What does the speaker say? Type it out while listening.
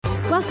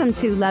Welcome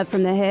to Love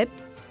from the Hip,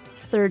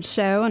 third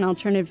show on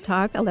Alternative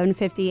Talk,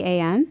 11:50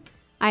 a.m.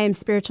 I am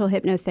spiritual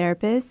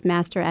hypnotherapist,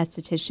 master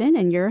esthetician,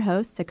 and your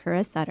host,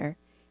 Sakura Sutter.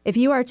 If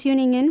you are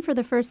tuning in for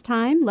the first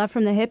time, Love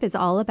from the Hip is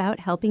all about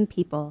helping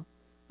people.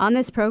 On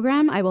this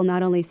program, I will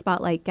not only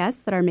spotlight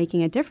guests that are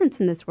making a difference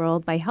in this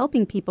world by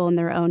helping people in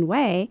their own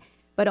way,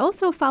 but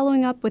also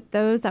following up with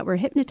those that were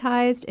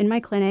hypnotized in my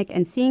clinic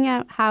and seeing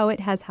out how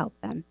it has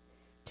helped them.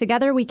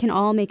 Together, we can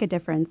all make a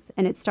difference,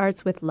 and it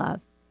starts with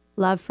love.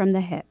 Love from the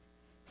hip.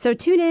 So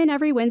tune in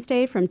every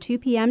Wednesday from 2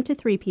 p.m. to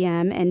 3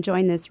 p.m. and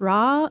join this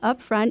raw,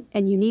 upfront,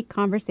 and unique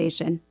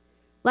conversation.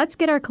 Let's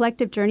get our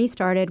collective journey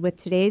started with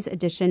today's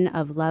edition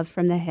of Love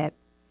from the Hip.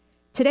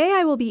 Today,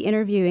 I will be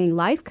interviewing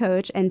life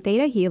coach and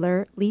Theta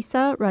healer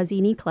Lisa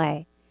Rozzini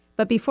Clay.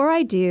 But before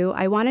I do,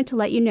 I wanted to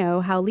let you know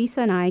how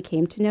Lisa and I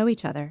came to know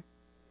each other.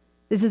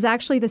 This is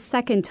actually the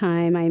second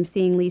time I am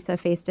seeing Lisa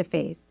face to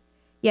face.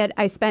 Yet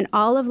I spent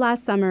all of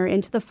last summer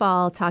into the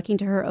fall talking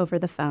to her over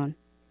the phone.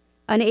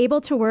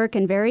 Unable to work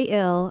and very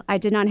ill, I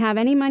did not have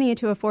any money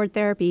to afford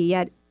therapy,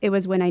 yet it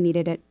was when I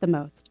needed it the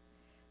most.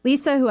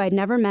 Lisa, who I'd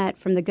never met,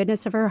 from the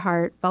goodness of her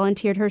heart,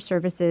 volunteered her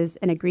services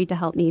and agreed to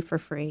help me for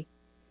free.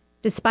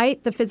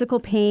 Despite the physical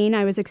pain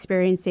I was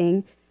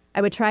experiencing,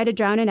 I would try to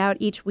drown it out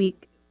each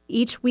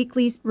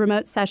weekly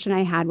remote session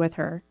I had with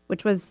her,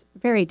 which was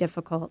very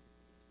difficult.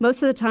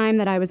 Most of the time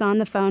that I was on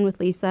the phone with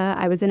Lisa,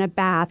 I was in a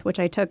bath, which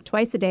I took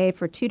twice a day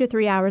for 2 to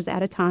 3 hours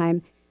at a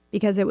time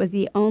because it was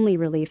the only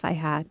relief I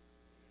had.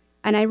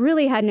 And I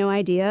really had no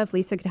idea if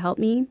Lisa could help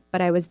me, but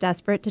I was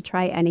desperate to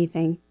try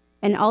anything.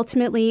 And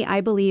ultimately,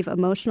 I believe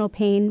emotional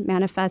pain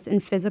manifests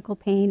in physical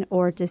pain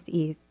or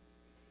dis-ease.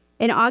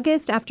 In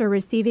August, after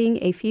receiving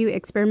a few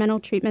experimental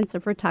treatments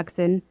of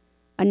Rituxan,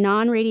 a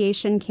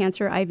non-radiation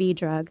cancer IV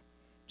drug,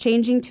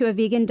 changing to a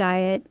vegan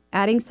diet,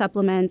 adding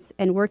supplements,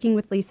 and working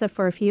with Lisa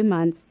for a few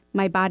months,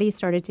 my body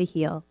started to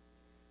heal.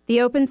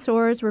 The open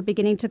sores were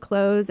beginning to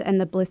close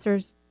and the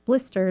blisters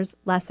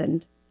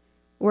lessened.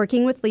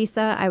 Working with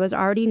Lisa, I was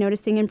already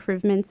noticing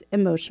improvements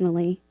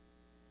emotionally.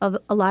 A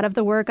lot of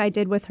the work I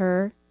did with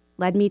her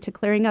led me to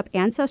clearing up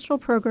ancestral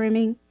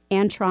programming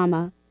and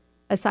trauma,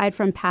 aside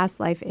from past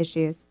life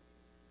issues,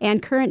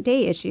 and current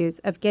day issues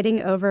of getting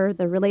over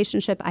the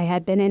relationship I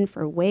had been in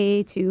for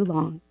way too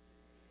long.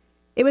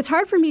 It was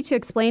hard for me to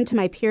explain to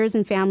my peers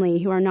and family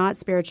who are not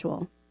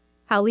spiritual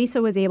how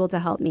Lisa was able to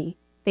help me.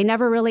 They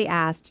never really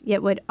asked,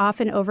 yet would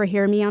often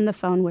overhear me on the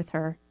phone with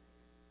her.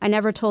 I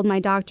never told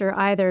my doctor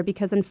either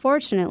because,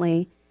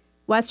 unfortunately,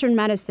 Western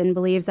medicine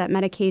believes that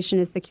medication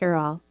is the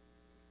cure-all.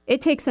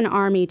 It takes an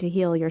army to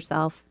heal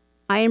yourself.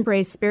 I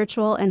embrace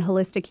spiritual and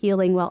holistic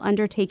healing while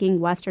undertaking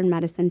Western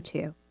medicine,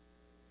 too.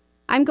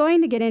 I'm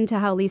going to get into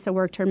how Lisa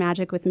worked her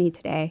magic with me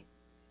today,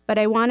 but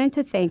I wanted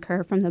to thank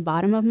her from the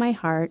bottom of my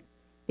heart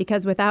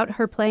because without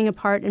her playing a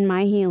part in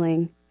my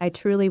healing, I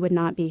truly would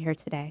not be here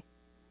today.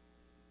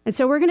 And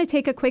so we're going to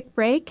take a quick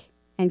break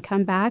and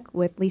come back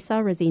with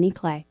Lisa Rozzini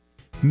Clay.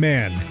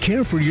 Men,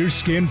 care for your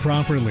skin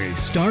properly,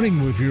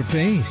 starting with your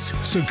face.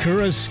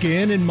 Sakura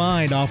Skin and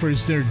Mind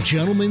offers their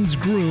Gentleman's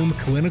Groom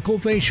Clinical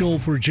Facial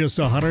for just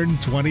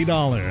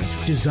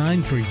 $120.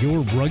 Designed for your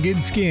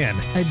rugged skin,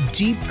 a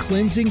deep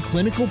cleansing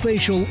clinical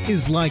facial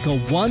is like a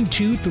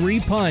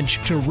 1-2-3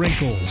 punch to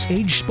wrinkles,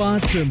 age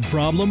spots, and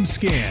problem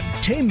skin.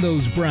 Tame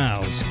those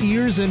brows,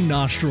 ears, and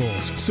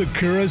nostrils.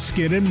 Sakura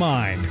Skin and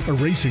Mind,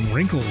 erasing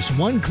wrinkles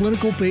one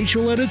clinical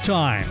facial at a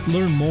time.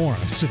 Learn more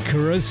at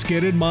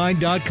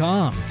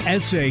sakuraskinandmind.com.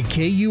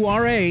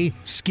 SAKURA,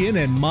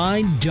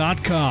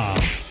 skinandmind.com.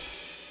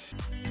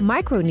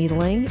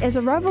 Microneedling is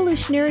a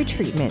revolutionary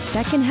treatment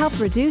that can help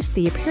reduce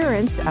the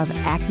appearance of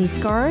acne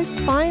scars,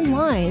 fine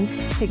lines,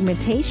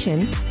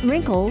 pigmentation,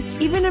 wrinkles,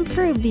 even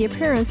improve the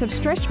appearance of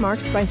stretch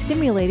marks by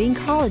stimulating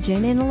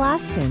collagen and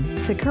elastin.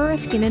 Sakura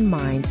Skin and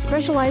Mind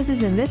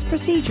specializes in this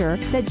procedure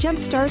that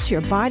jumpstarts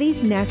your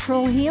body's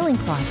natural healing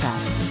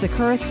process.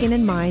 Sakura Skin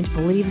and Mind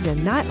believes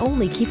in not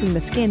only keeping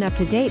the skin up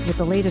to date with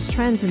the latest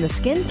trends in the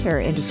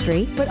skincare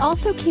industry, but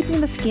also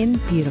keeping the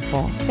skin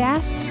beautiful,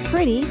 fast,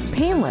 pretty,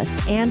 painless,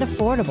 and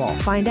affordable.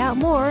 Find out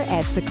more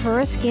at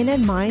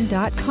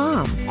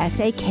sakuraskinandmind.com.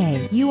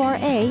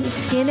 SAKURA,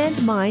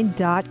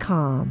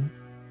 skinandmind.com.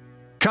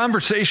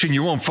 Conversation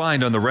you won't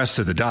find on the rest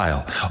of the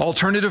dial.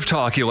 Alternative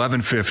Talk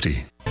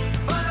 1150.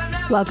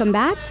 Welcome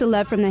back to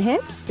Love from the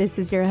Hip. This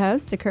is your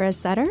host, Sakura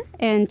Sutter,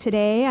 and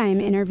today I'm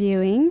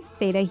interviewing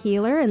Theta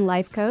healer and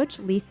life coach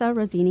Lisa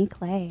Rozzini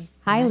Clay.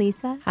 Hi,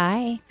 Lisa.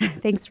 Hi.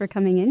 Thanks for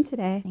coming in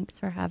today. Thanks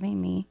for having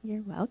me.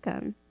 You're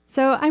welcome.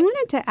 So I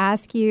wanted to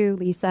ask you,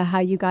 Lisa, how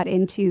you got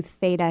into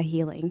Theta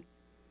healing.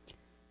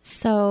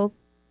 So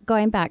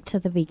going back to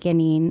the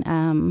beginning,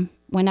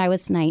 when I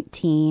was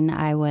 19,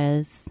 I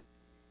was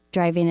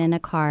driving in a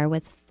car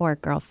with 4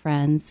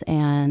 girlfriends,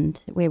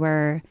 and we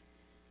were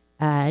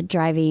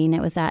driving.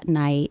 It was at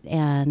night,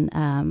 and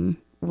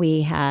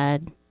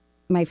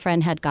my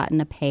friend had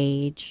gotten a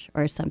page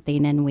or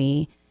something, and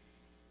we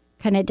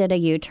kind of did a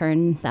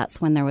U-turn.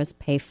 That's when there was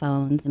pay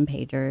phones and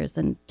pagers,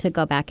 and to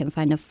go back and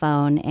find a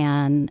phone.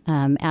 And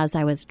as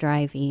I was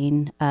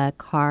driving, a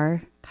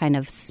car kind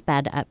of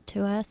sped up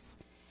to us,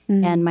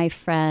 And my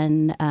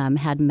friend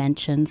had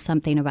mentioned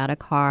something about a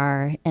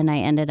car, and I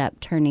ended up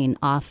turning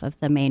off of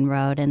the main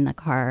road, and the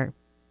car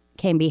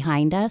came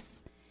behind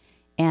us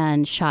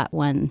and shot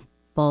one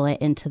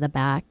bullet into the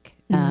back.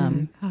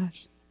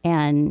 Gosh.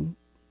 And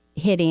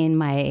hitting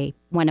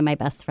one of my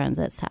best friends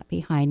that sat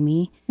behind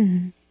me.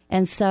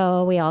 And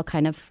so we all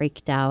kind of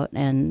freaked out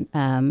and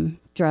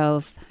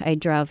I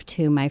drove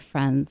to my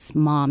friend's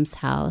mom's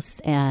house,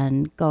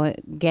 and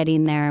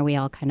getting there, we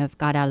all kind of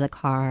got out of the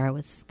car,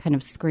 was kind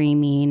of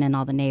screaming, and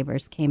all the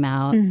neighbors came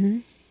out.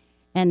 And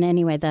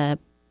anyway, the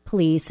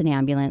police and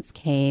ambulance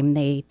came.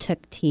 They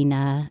took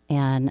Tina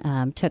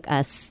and took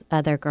us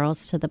other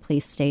girls to the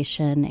police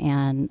station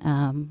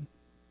and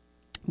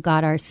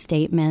got our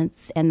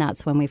statements. And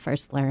that's when we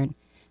first learned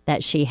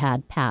that she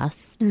had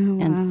passed. Oh,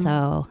 wow. And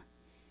so,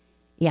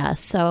 yeah.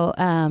 So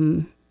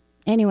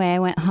anyway, I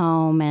went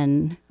home,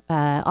 and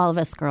all of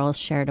us girls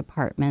shared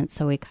apartments.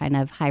 So we kind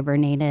of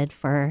hibernated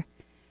for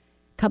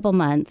a couple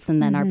months,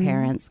 and then our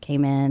parents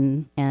came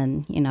in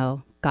and,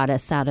 got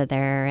us out of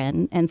there.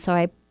 And so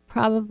I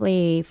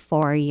probably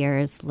 4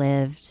 years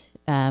lived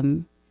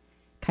kind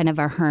of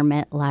a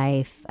hermit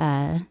life,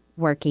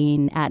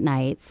 working at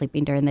night,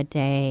 sleeping during the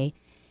day.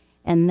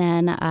 And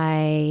then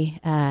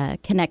I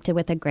connected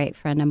with a great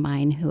friend of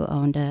mine who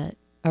owned a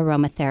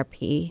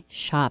aromatherapy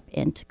shop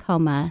in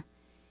Tacoma.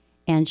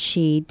 And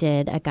she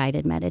did a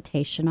guided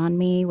meditation on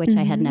me, which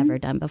I had never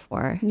done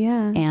before.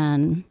 Yeah.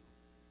 And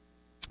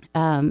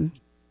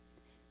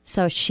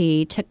so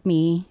she took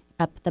me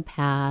up the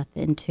path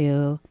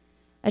into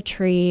a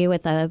tree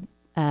with a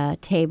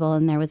table,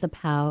 and there was a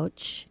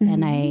pouch.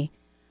 And I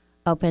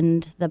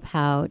opened the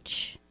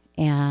pouch,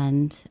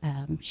 and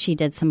she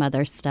did some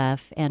other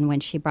stuff. And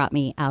when she brought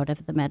me out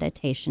of the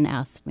meditation,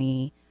 asked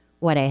me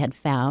what I had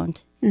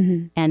found.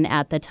 And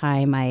at the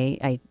time,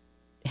 I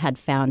had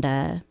found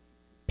a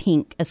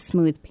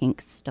smooth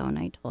pink stone,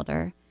 I told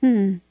her.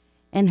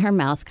 And her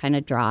mouth kind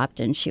of dropped,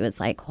 and she was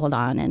like, hold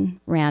on, and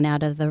ran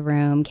out of the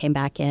room, came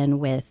back in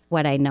with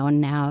what I know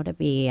now to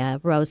be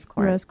rose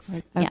quartz. Rose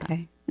quartz,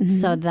 okay. Yeah.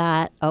 So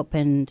that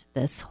opened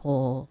this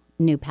whole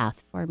new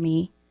path for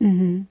me.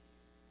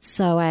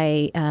 So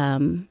I...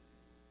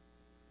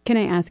 Can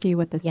I ask you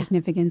what the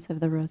significance of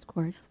the rose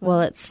quartz was?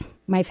 Well, it's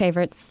my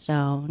favorite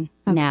stone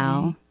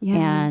now.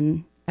 Yeah.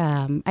 And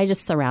I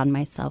just surround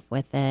myself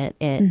with it.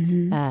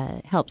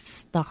 It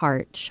helps the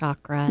heart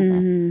chakra,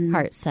 the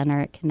heart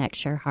center. It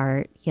connects your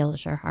heart,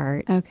 heals your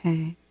heart.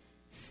 Okay.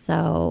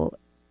 So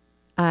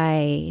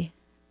I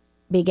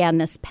began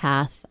this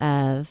path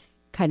of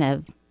kind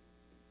of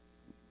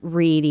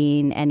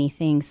reading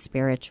anything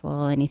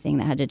spiritual, anything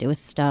that had to do with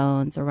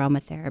stones,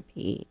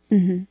 aromatherapy,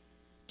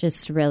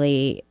 just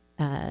really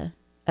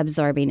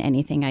absorbing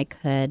anything I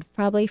could,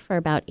 probably for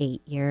about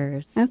 8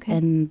 years. Okay.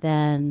 And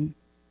then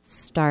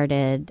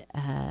started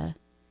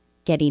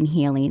getting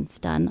healings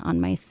done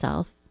on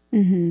myself,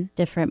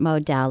 different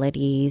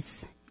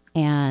modalities.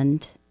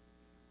 And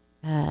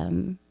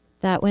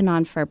that went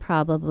on for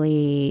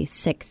probably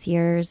 6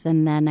 years.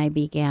 And then I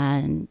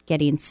began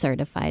getting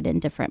certified in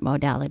different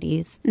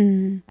modalities.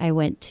 I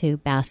went to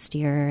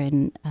Bastyr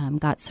and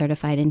got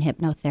certified in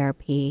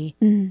hypnotherapy.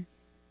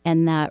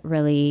 And that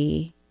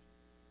really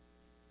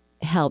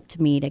helped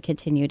me to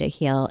continue to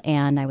heal,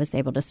 and I was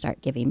able to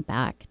start giving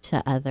back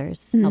to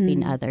others,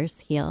 helping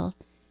others heal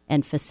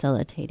and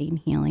facilitating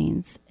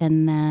healings.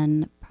 And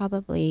then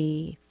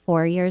probably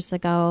 4 years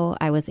ago,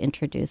 I was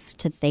introduced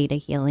to Theta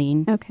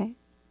healing. Okay.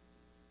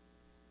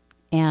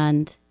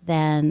 And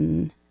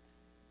then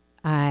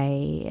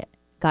I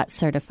got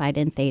certified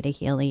in Theta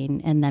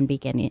healing, and then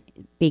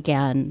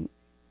began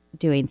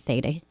doing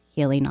Theta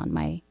healing on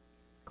my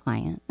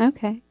clients.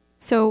 Okay.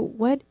 So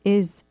what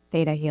is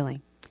Theta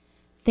healing?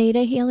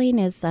 Theta healing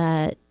is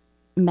a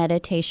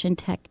meditation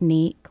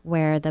technique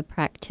where the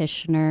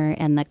practitioner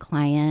and the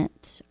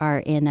client are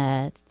in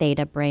a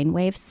theta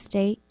brainwave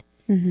state.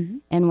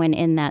 And when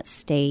in that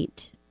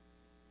state,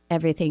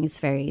 everything's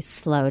very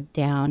slowed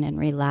down and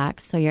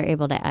relaxed. So you're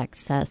able to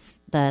access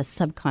the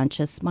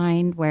subconscious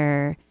mind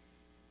where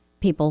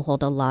people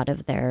hold a lot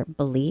of their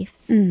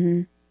beliefs.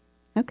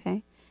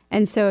 Okay.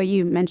 And so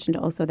you mentioned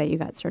also that you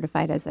got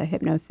certified as a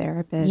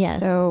hypnotherapist. Yes.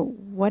 So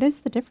what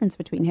is the difference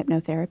between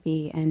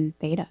hypnotherapy and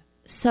Theta?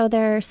 So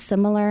they're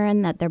similar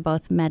in that they're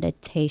both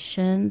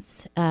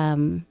meditations,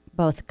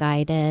 both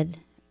guided.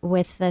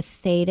 With the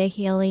Theta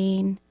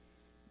healing,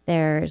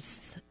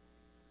 there's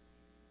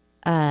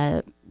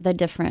the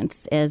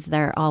difference is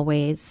they're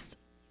always...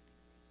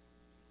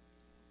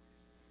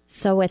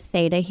 So with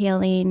Theta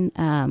healing,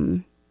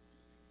 I'm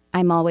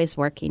always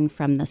working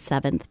from the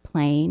 7th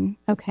plane.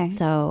 Okay.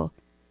 So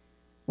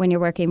when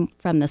you're working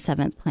from the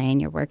 7th plane,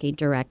 you're working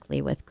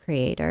directly with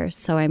Creator.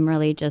 So I'm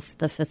really just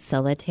the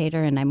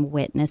facilitator, and I'm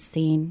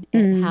witnessing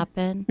it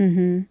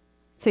happen.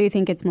 So you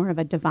think it's more of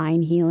a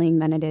divine healing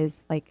than it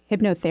is like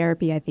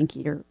hypnotherapy? I think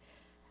you're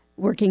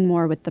working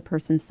more with the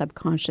person's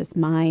subconscious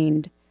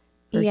mind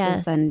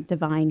versus than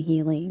divine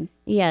healing.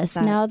 Yes.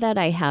 Now that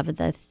I have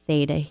the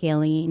Theta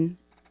healing,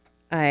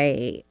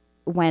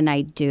 when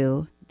I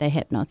do the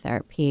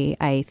hypnotherapy.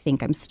 I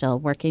think I'm still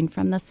working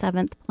from the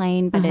 7th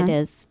plane, but it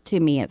is,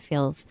 to me, it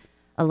feels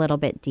a little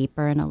bit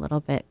deeper and a little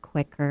bit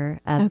quicker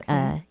of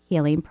a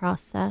healing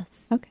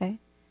process. Okay.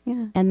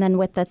 Yeah. And then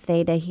with the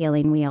Theta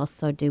healing, we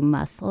also do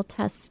muscle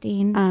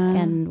testing.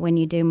 And when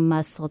you do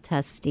muscle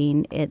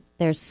testing,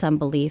 there's some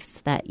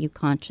beliefs that you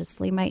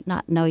consciously might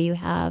not know you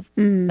have,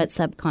 but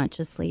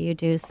subconsciously you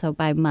do. So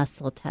by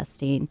muscle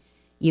testing,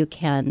 you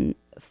can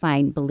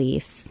find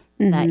beliefs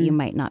that you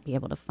might not be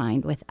able to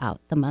find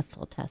without the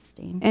muscle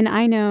testing. And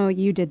I know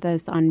you did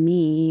this on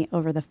me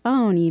over the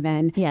phone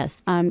even.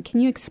 Yes. Can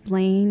you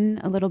explain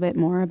a little bit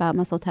more about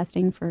muscle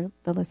testing for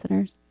the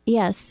listeners?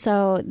 Yes.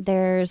 So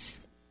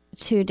there's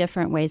 2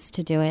 different ways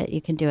to do it.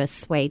 You can do a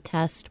sway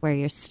test where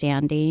you're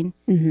standing.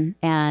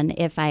 And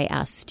if I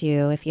asked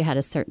you if you had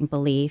a certain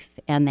belief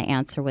and the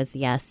answer was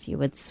yes, you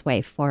would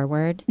sway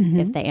forward.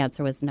 If the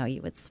answer was no,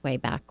 you would sway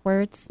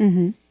backwards.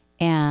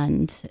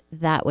 And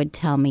that would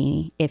tell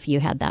me if you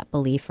had that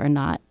belief or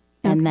not.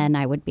 And then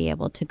I would be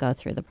able to go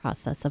through the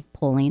process of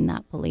pulling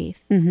that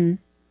belief. And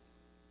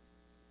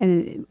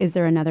is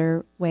there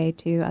another way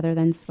too, other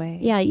than sway?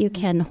 Yeah, you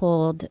can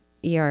hold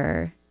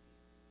your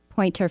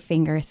pointer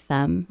finger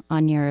thumb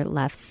on your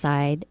left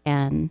side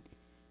and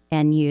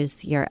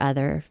use your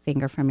other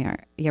finger from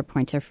your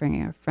pointer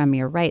finger from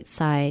your right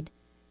side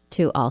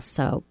to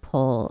also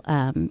pull.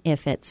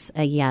 If it's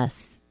a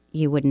yes,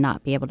 you would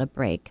not be able to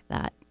break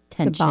that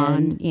tension. The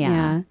bond.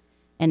 Yeah.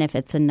 And if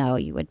it's a no,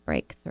 you would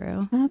break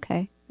through.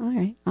 Okay. All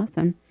right.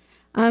 Awesome.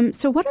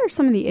 So what are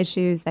some of the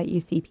issues that you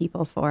see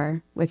people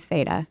for with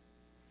Theta?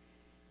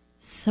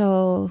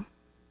 So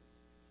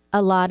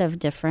a lot of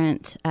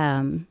different,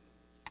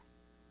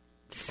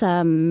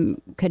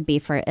 some could be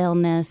for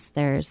illness.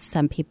 There's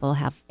some people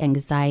have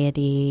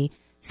anxiety.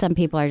 Some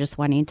people are just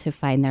wanting to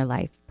find their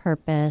life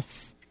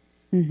purpose.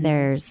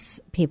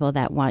 There's people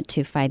that want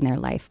to find their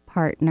life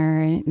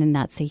partner, and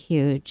that's a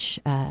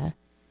huge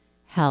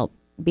help,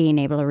 being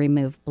able to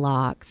remove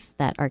blocks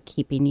that are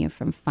keeping you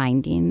from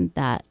finding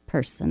that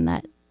person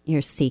that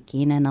you're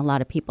seeking. And a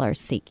lot of people are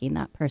seeking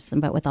that person,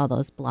 but with all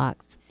those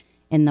blocks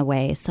in the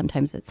way,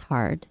 sometimes it's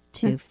hard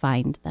to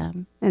find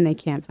them. And they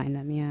can't find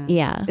them, yeah.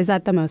 Yeah. Is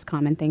that the most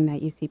common thing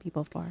that you see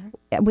people for?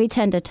 We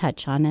tend to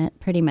touch on it.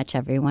 Pretty much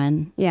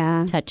everyone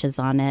touches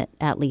on it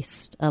at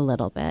least a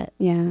little bit.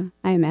 Yeah,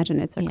 I imagine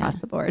it's across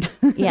the board.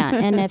 Yeah,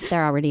 and if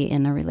they're already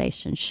in a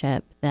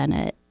relationship,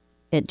 then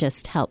it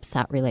just helps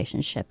that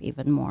relationship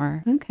even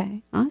more.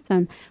 Okay,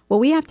 awesome. Well,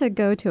 we have to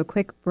go to a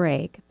quick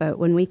break, but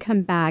when we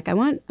come back, I'm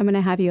going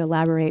to have you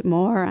elaborate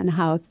more on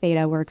how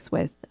Theta works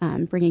with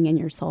bringing in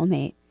your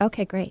soulmate.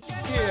 Okay, great.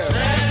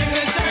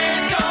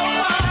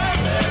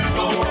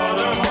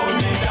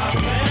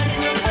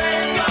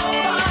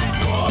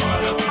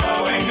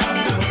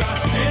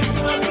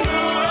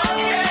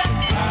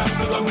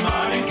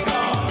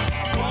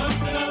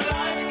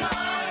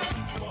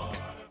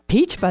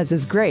 Peach fuzz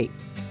is great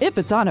if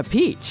it's on a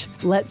peach.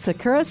 Let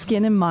Sakura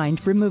Skin and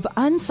Mind remove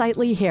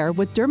unsightly hair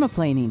with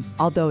dermaplaning.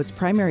 Although its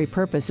primary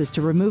purpose is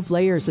to remove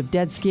layers of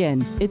dead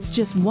skin, it's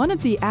just one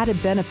of the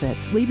added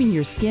benefits, leaving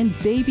your skin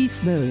baby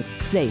smooth,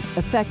 safe,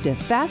 effective,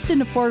 fast,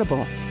 and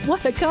affordable.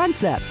 What a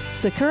concept!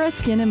 Sakura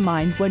Skin and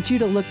Mind wants you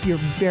to look your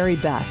very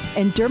best,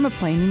 and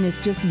dermaplaning is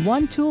just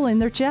one tool in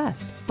their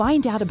chest.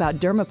 Find out about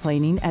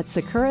dermaplaning at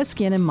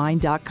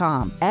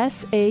sakuraskinandmind.com.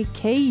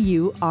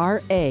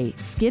 SAKURA,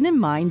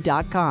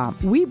 skinandmind.com.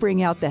 We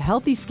bring out the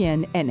healthy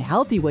skin and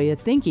healthy way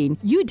of thinking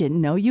you didn't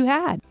know you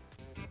had.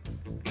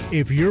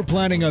 If you're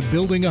planning on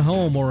building a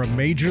home or a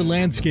major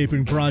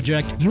landscaping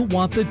project, you'll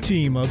want the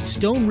team of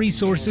Stone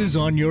Resources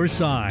on your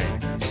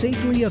side.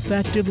 Safely,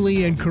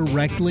 effectively, and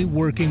correctly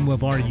working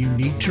with our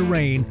unique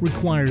terrain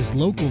requires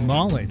local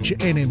knowledge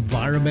and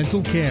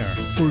environmental care.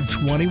 For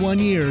 21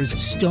 years,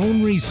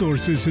 Stone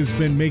Resources has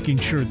been making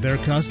sure their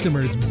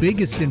customers'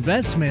 biggest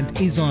investment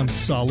is on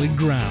solid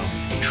ground.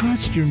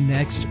 Trust your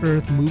next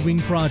earth-moving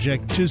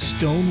project to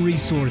Stone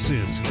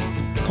Resources.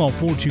 Call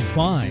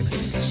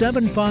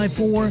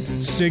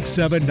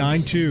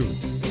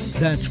 425-754-6792.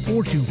 That's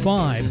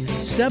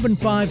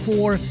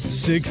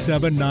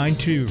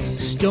 425-754-6792.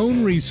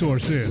 Stone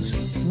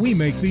Resources. We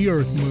make the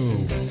earth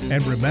move.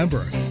 And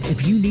remember,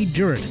 if you need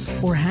dirt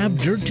or have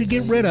dirt to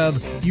get rid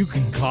of, you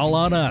can call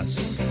on us.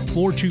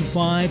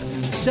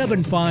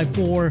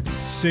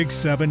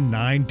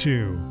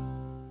 425-754-6792.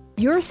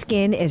 Your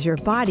skin is your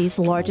body's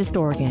largest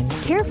organ.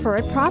 Care for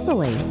it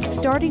properly,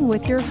 starting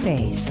with your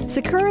face.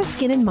 Sakura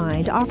Skin and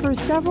Mind offers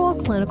several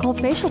clinical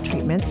facial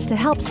treatments to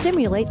help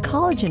stimulate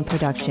collagen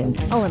production,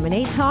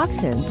 eliminate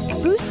toxins,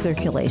 boost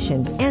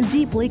circulation, and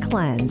deeply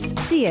cleanse.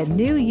 See a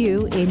new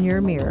you in your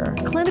mirror.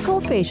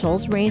 Clinical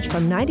facials range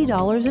from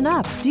 $90 and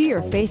up. Do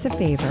your face a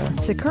favor.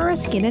 Sakura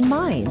Skin and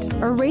Mind,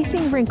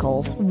 erasing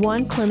wrinkles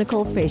one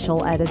clinical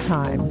facial at a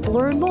time.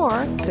 Learn more,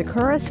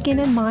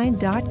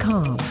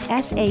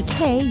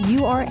 sakuraskinandmind.com. SAKURA,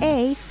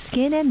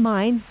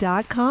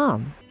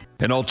 skinandmind.com.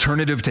 An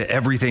alternative to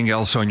everything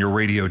else on your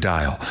radio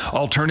dial.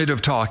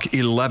 Alternative Talk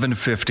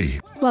 1150.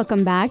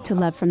 Welcome back to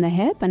Love from the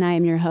Hip, and I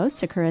am your host,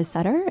 Sakura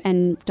Sutter.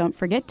 And don't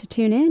forget to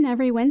tune in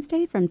every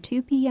Wednesday from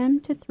 2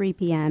 p.m. to 3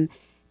 p.m.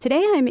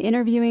 Today I'm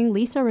interviewing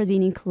Lisa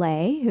Rozzini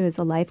Clay, who is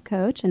a life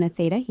coach and a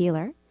Theta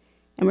healer.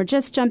 And we're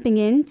just jumping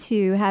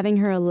into having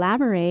her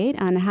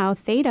elaborate on how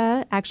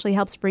Theta actually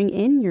helps bring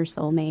in your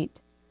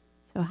soulmate.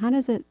 So how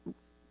does it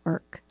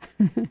work?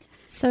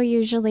 So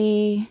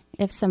usually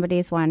if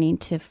somebody's wanting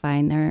to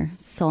find their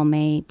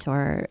soulmate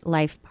or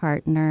life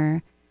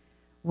partner,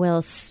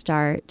 we'll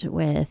start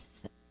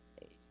with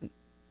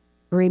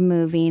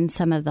removing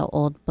some of the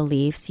old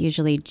beliefs,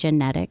 usually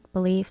genetic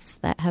beliefs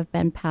that have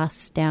been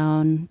passed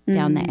down the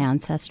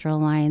ancestral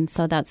line.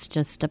 So that's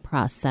just a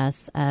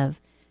process of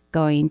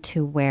going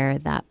to where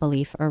that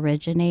belief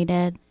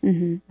originated.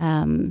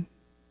 And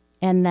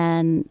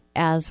then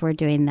as we're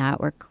doing that,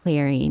 we're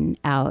clearing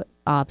out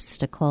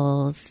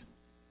obstacles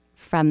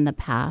from the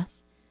path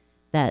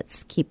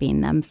that's keeping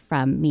them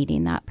from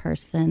meeting that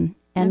person.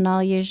 And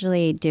I'll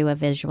usually do a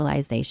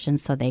visualization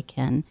so they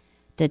can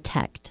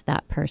detect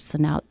that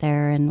person out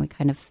there, and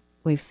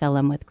we fill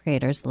them with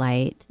Creator's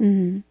light.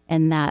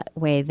 And that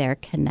way they're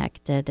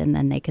connected, and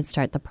then they can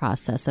start the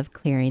process of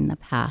clearing the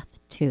path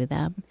to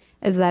them.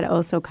 Is that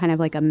also kind of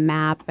like a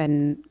map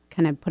and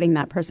kind of putting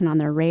that person on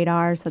their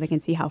radar so they can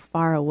see how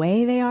far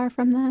away they are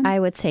from them? I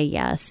would say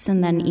yes.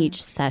 And then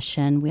each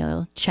session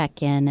we'll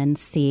check in and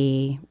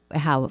see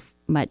how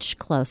much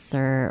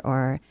closer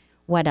or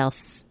what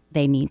else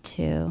they need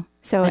to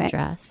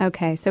address.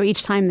 Okay. So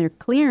each time they're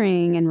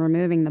clearing and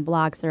removing the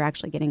blocks, they're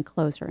actually getting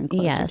closer and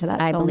closer to that soulmate? Yes,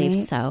 I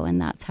believe so.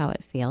 And that's how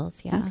it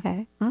feels. Yeah.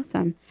 Okay.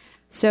 Awesome.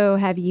 So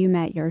have you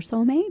met your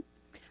soulmate?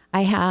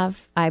 I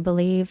have, I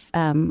believe.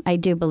 I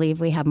do believe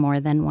we have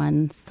more than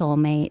one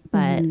soulmate,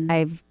 but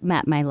I've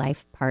met my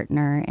life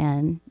partner,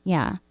 and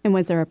yeah. And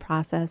was there a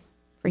process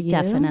for you?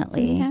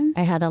 Definitely.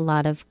 I had a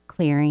lot of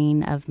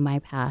clearing of my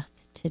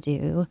path to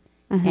do.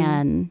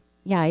 And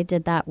yeah, I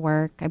did that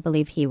work. I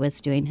believe he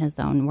was doing his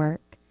own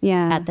work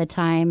at the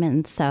time.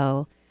 And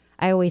so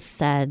I always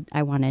said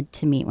I wanted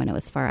to meet when it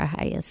was for our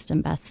highest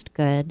and best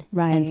good.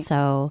 Right. And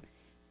so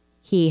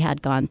he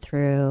had gone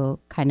through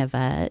kind of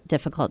a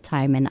difficult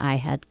time, and I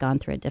had gone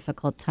through a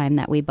difficult time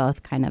that we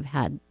both kind of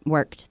had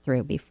worked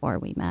through before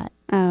we met.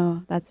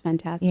 Oh, that's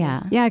fantastic.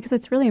 Yeah. Yeah, because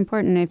it's really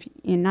important if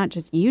not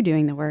just you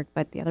doing the work,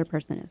 but the other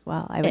person as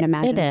well, I would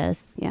imagine. It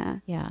is. Yeah.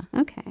 Yeah.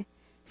 Okay.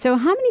 So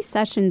how many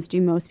sessions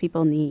do most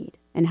people need,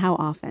 and how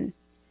often?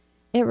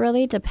 It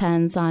really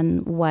depends on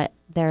what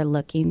they're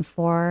looking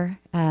for.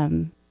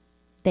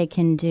 They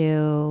can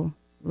do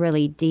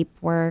really deep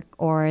work,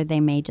 or they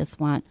may just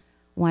want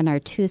 1 or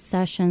 2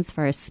 sessions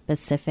for a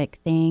specific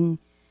thing.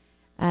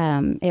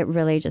 It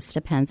really just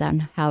depends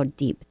on how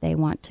deep they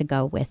want to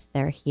go with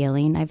their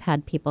healing. I've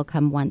had people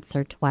come once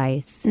or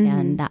twice,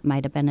 and that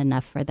might have been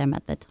enough for them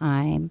at the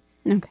time.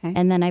 Okay.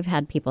 And then I've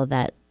had people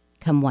that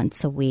come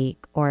once a week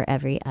or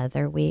every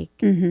other week.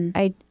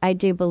 I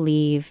do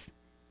believe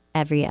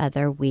every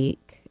other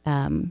week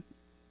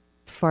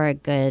for a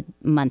good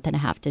month and a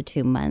half to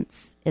 2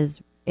 months is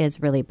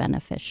really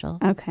beneficial.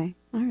 Okay.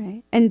 All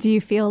right. And do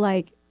you feel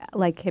like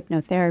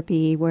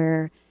hypnotherapy,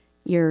 where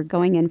you're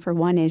going in for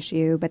one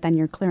issue, but then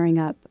you're clearing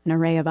up an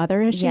array of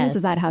other issues? Yes.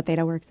 Is that how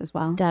Theta works as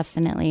well?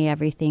 Definitely.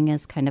 Everything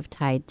is kind of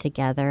tied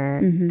together,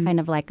 kind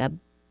of like an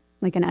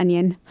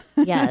onion.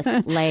 Yes,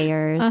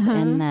 layers,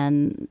 and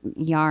then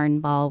yarn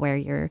ball where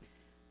you're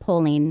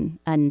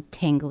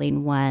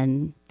untangling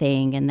one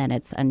thing, and then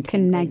it's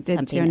untangling connected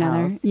something to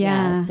another. else.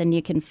 Yeah. Yes, and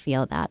you can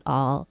feel that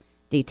all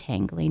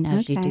detangling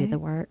as you do the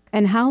work.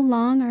 And how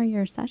long are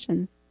your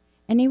sessions?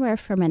 Anywhere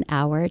from an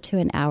hour to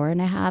an hour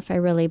and a half. I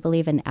really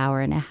believe an hour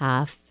and a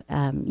half,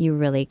 you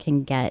really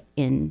can get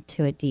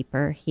into a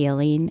deeper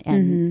healing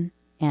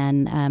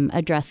and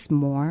address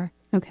more.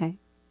 Okay.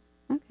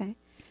 Okay.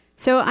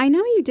 So I know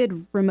you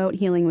did remote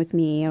healing with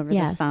me over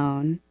the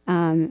phone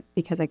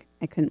because I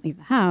couldn't leave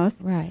the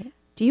house. Right.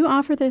 Do you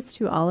offer this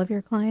to all of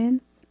your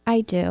clients?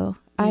 I do.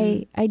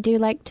 I do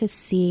like to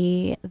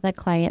see the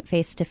client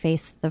face to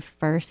face the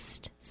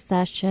first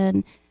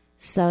session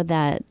so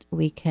that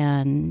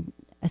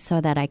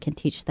I can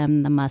teach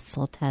them the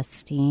muscle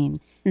testing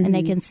and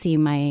they can see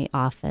my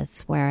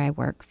office where I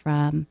work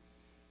from.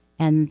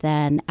 And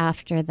then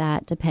after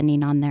that,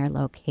 depending on their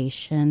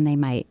location, they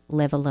might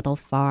live a little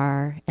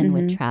far. And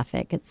with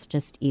traffic, it's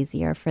just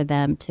easier for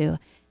them to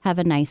have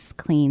a nice,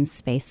 clean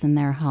space in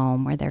their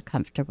home where they're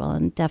comfortable,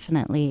 and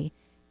definitely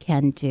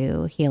can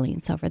do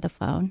healings over the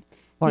phone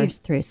or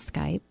through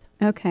Skype.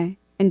 Okay.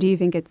 And do you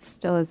think it's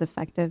still as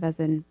effective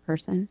as in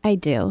person? I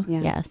do,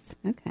 Yeah. yes.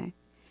 Okay.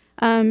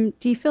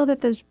 Do you feel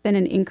that there's been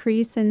an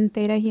increase in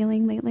Theta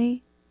healing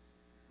lately?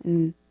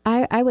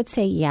 I would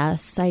say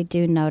yes. I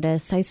do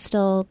notice. I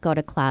still go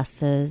to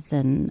classes,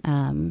 and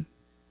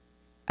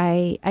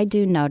I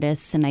do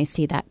notice, and I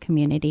see that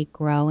community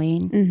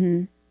growing.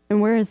 Mm-hmm. And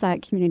where is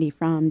that community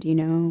from? Do you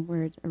know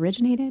where it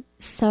originated?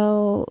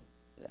 So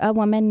a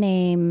woman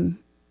named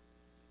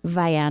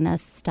Vianna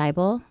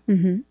Steibel.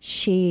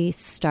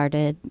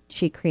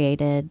 She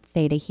created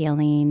Theta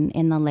healing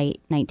in the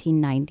late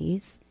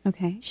 1990s.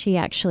 Okay. She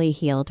actually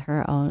healed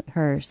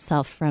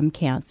herself from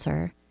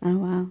cancer. Oh,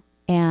 wow.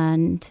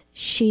 And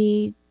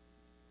she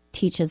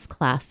teaches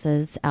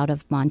classes out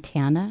of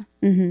Montana.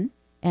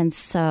 And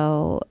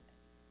so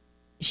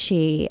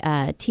she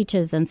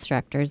teaches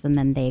instructors, and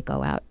then they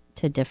go out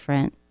to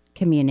different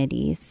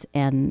communities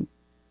and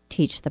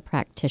teach the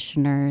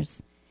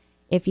practitioners.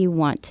 If you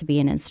want to be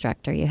an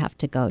instructor, you have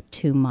to go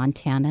to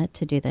Montana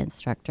to do the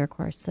instructor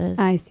courses.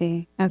 I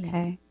see.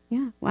 Okay.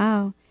 Yeah.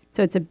 Wow.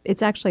 So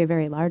it's actually a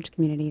very large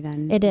community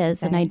then. It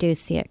is, and I do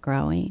see it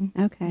growing.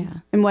 Okay. Yeah.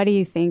 And why do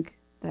you think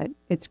that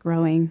it's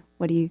growing?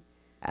 What do you...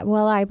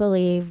 Well, I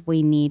believe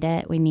we need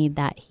it. We need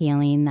that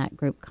healing, that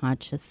group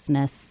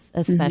consciousness,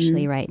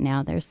 especially right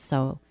now. There's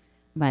so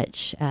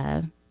much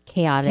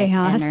chaotic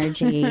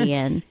energy,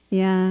 and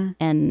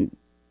and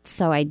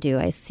so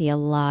I see a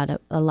lot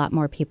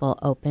more people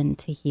open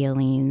to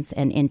healings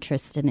and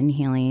interested in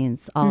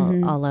healings.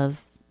 All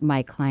of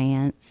my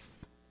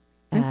clients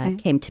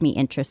came to me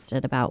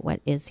interested about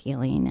what is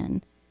healing,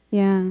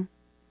 and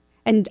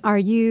And are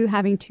you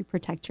having to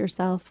protect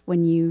yourself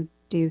when you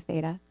do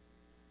Theta?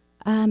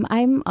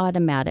 I'm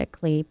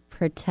automatically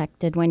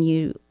protected when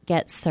you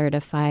get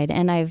certified,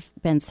 and I've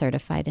been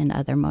certified in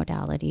other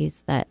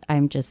modalities that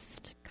I'm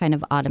just kind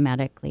of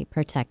automatically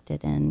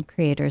protected in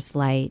Creator's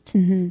Light.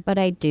 But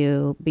I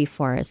do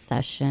before a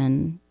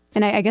session.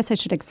 And I guess I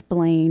should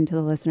explain to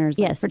the listeners,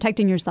 yes,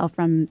 protecting yourself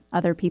from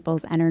other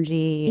people's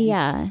energy.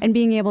 And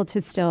being able to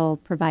still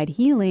provide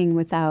healing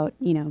without,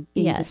 being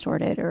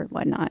distorted or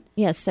whatnot.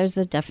 Yes, there's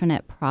a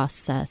definite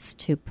process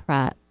to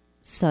prep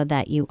so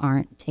that you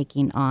aren't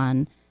taking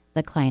on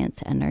the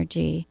client's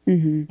energy.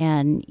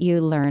 And you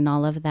learn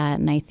all of that.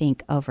 And I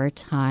think over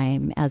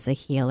time as a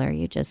healer,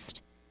 you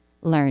just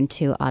learn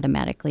to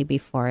automatically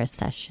before a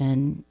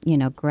session,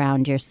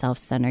 ground yourself,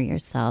 center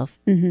yourself,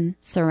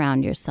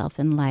 surround yourself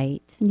in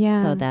light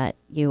so that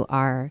you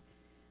aren't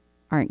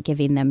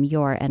giving them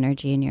your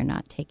energy and you're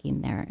not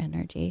taking their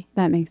energy.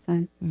 That makes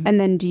sense.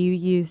 And then do you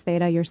use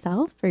Theta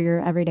yourself for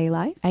your everyday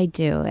life? I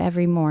do.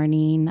 Every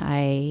morning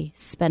I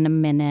spend a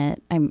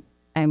minute.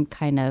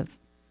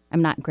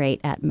 I'm not great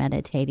at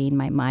meditating.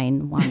 My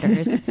mind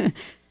wanders.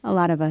 A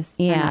lot of us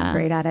are not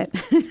great at it.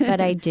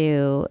 But I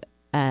do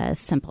a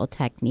simple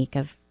technique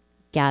of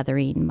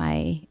gathering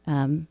my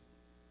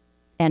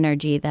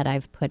energy that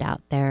I've put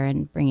out there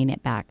and bringing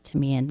it back to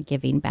me and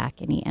giving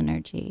back any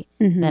energy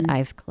that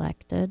I've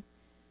collected.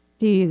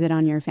 Do you use it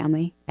on your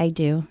family? I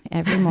do.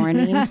 Every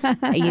morning.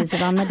 I use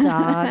it on the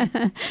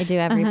dog. I do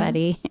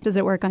everybody. Does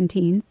it work on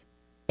teens?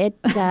 I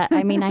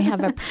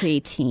have a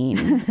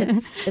preteen.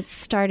 It's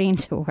starting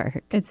to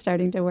work. It's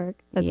starting to work.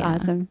 That's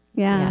awesome.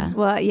 Yeah.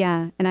 Well,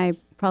 and I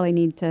probably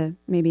need to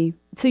maybe.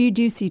 So you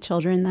do see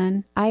children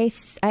then? I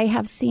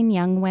have seen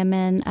young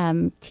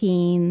women,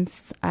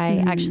 teens. I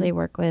actually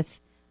work with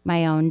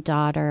my own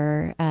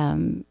daughter,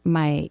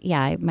 my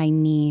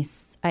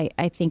niece.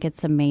 I think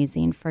it's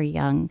amazing for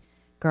young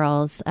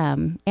girls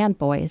and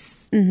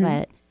boys,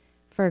 but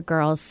for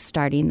girls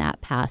starting that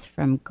path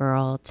from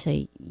girl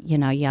to,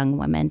 young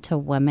women to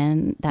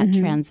woman, that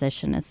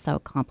transition is so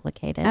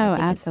complicated. Oh,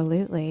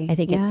 absolutely. I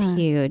think it's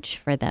huge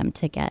for them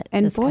to get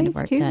and this boys kind of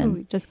work too,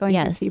 done. Just going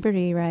through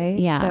puberty, right?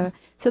 Yeah.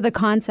 So the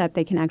concept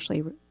they can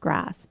actually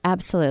grasp.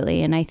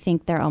 Absolutely. And I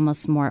think they're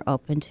almost more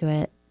open to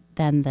it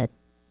than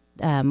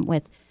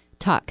with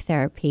talk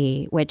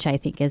therapy, which I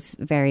think is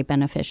very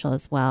beneficial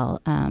as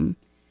well.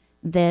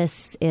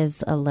 This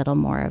is a little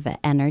more of an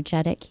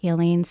energetic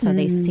healing, so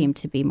they seem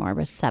to be more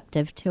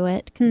receptive to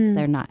it because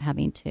they're not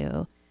having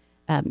to,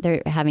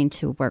 they're having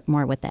to work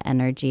more with the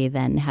energy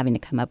than having to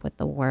come up with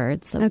the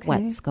words of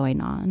what's going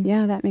on.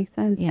 Yeah, that makes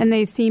sense. Yeah. And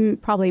they seem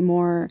probably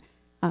more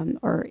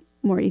or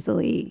more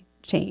easily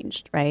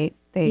changed, right?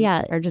 They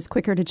are just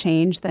quicker to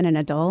change than an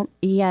adult.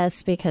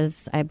 Yes,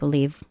 because I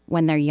believe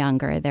when they're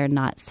younger, they're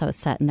not so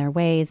set in their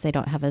ways. They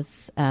don't have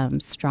as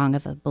strong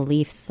of a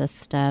belief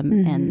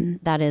system. And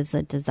that is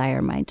a desire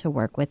of mine to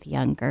work with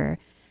younger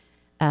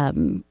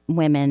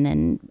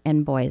women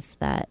and boys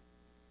that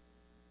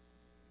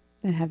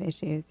have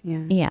issues.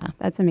 Yeah. Yeah.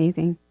 That's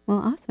amazing. Well,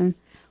 awesome.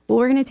 Well,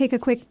 we're going to take a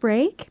quick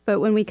break. But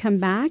when we come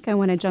back, I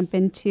want to jump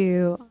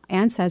into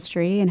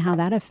ancestry and how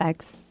that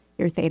affects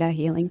your Theta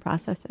healing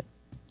processes.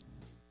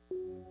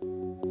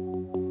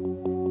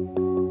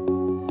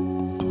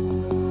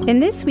 In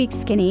this week's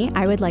Skinny,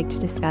 I would like to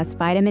discuss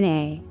vitamin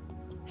A.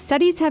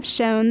 Studies have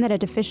shown that a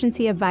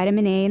deficiency of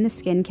vitamin A in the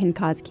skin can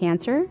cause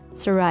cancer,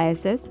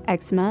 psoriasis,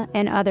 eczema,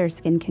 and other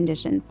skin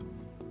conditions.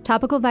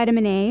 Topical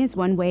vitamin A is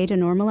one way to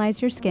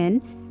normalize your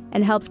skin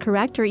and helps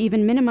correct or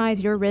even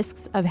minimize your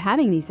risks of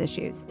having these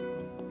issues.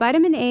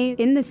 Vitamin A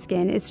in the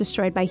skin is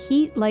destroyed by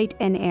heat, light,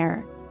 and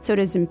air, so it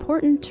is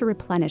important to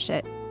replenish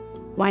it.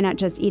 Why not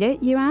just eat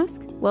it, you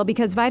ask? Well,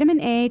 because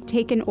vitamin A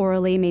taken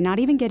orally may not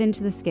even get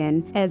into the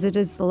skin, as it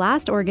is the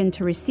last organ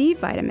to receive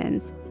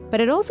vitamins. But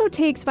it also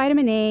takes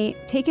vitamin A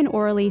taken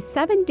orally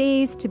 7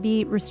 days to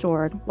be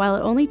restored, while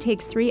it only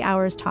takes 3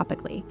 hours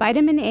topically.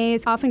 Vitamin A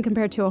is often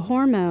compared to a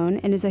hormone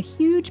and is a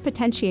huge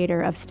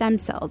potentiator of stem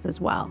cells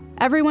as well.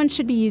 Everyone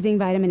should be using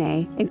vitamin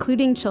A,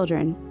 including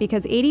children,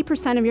 because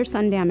 80% of your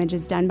sun damage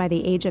is done by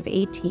the age of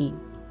 18.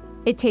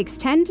 It takes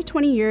 10 to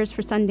 20 years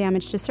for sun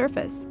damage to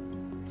surface.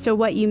 So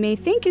what you may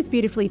think is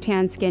beautifully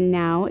tanned skin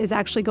now is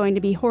actually going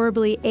to be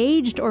horribly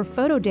aged or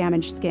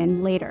photo-damaged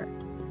skin later.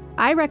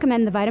 I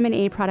recommend the vitamin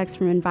A products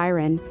from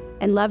Environ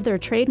and love their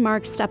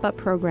trademark Step Up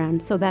program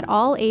so that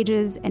all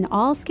ages and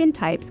all skin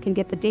types can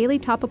get the daily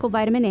topical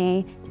vitamin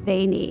A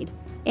they need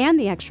and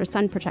the extra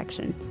sun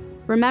protection.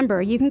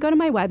 Remember, you can go to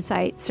my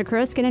website,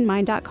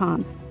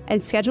 sakuraskinandmind.com,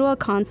 and schedule a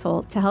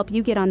consult to help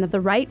you get on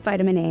the right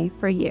vitamin A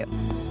for you.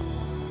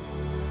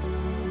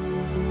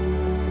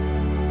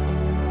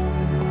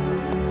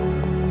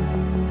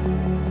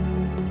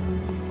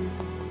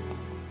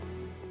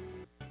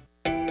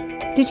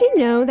 Did you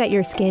know that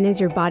your skin is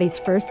your body's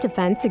first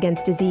defense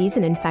against disease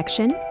and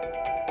infection?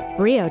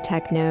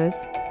 Briotech knows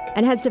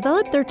and has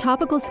developed their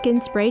topical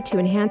skin spray to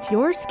enhance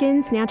your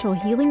skin's natural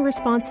healing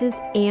responses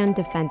and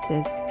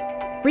defenses.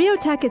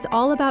 Briotech is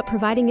all about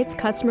providing its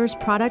customers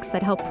products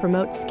that help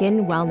promote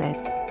skin wellness.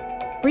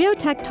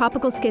 Briotech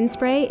Topical Skin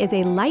Spray is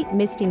a light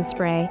misting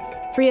spray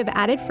free of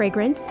added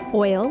fragrance,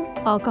 oil,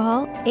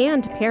 alcohol,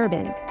 and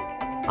parabens.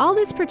 All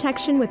this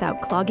protection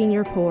without clogging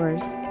your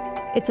pores.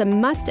 It's a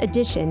must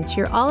addition to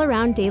your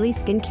all-around daily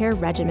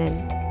skincare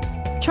regimen.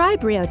 Try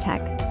Briotech,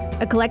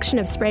 a collection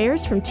of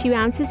sprayers from 2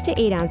 ounces to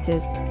 8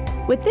 ounces.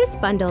 With this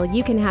bundle,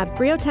 you can have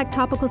Briotech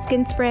Topical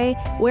Skin Spray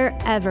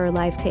wherever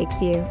life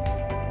takes you.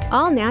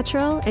 All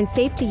natural and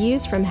safe to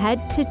use from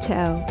head to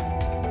toe.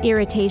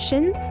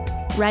 Irritations,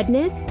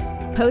 redness,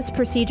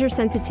 post-procedure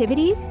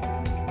sensitivities?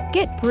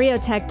 Get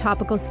Briotech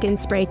Topical Skin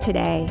Spray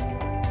today.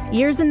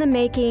 Years in the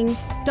making,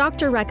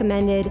 doctor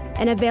recommended,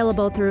 and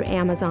available through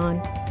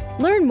Amazon.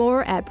 Learn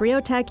more at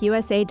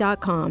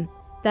briotechusa.com.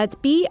 That's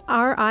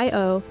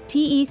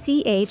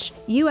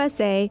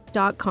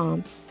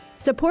BRIOTECHUSA.com.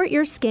 Support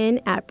your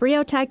skin at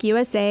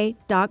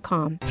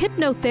briotechusa.com.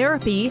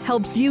 Hypnotherapy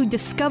helps you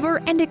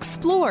discover and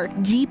explore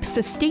deep,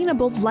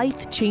 sustainable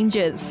life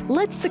changes.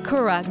 Let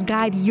Sakura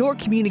guide your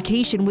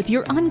communication with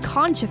your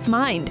unconscious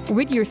mind.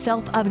 Rid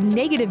yourself of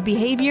negative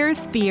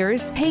behaviors,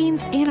 fears,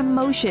 pains, and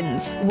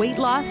emotions. Weight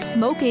loss,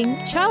 smoking,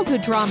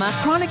 childhood trauma,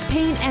 chronic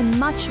pain, and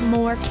much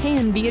more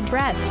can be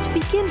addressed.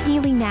 Begin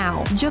healing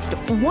now. Just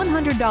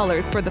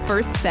 $100 for the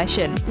first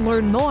session.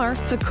 Learn more,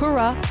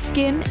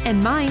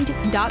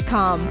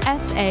 sakuraskinandmind.com.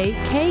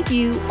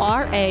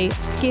 SAKURA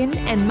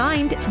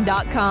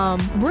skinandmind.com.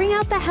 Bring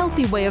out the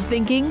healthy way of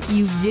thinking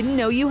you didn't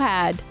know you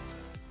had.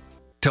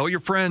 Tell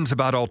your friends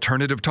about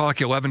Alternative Talk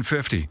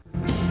 1150.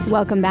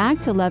 Welcome back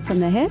to Love from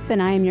the Hip,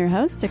 and I am your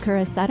host,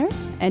 Sakura Sutter.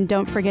 And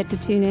don't forget to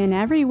tune in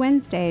every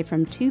Wednesday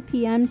from 2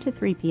 p.m. to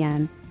 3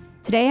 p.m.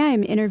 Today I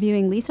am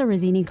interviewing Lisa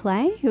Rozzini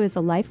Clay, who is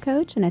a life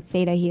coach and a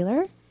Theta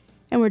healer.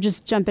 And we're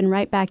just jumping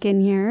right back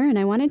in here. And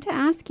I wanted to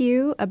ask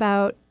you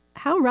about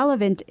how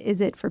relevant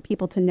is it for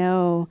people to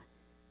know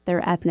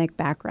their ethnic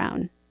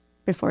background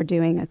before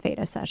doing a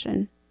Theta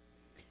session?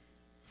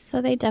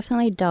 So they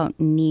definitely don't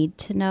need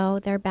to know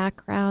their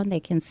background. They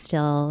can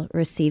still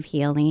receive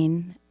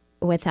healing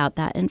without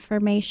that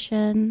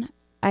information.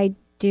 I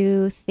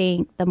do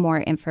think the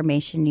more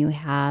information you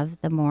have,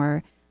 the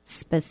more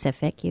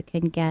specific you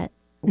can get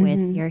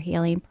with your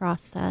healing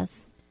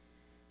process.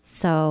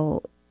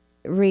 So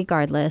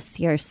regardless,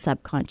 your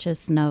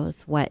subconscious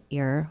knows what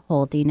you're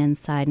holding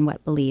inside and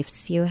what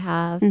beliefs you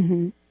have.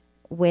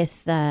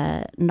 With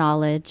the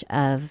knowledge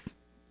of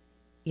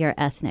your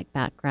ethnic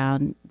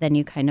background, then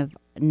you kind of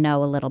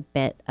know a little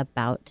bit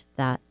about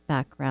that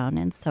background.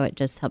 And so it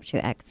just helps you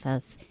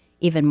access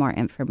even more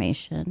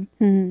information.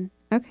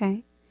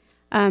 Okay.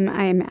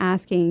 I'm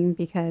asking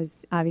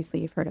because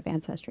obviously you've heard of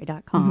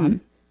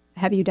Ancestry.com.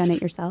 Have you done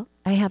it yourself?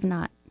 I have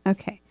not.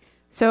 Okay.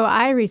 So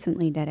I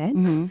recently did it,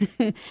 and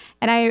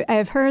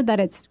I've heard that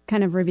it's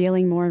kind of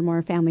revealing more and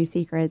more family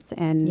secrets,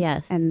 and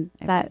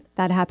that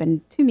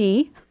happened to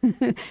me.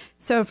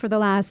 So for the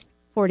last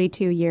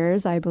 42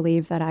 years, I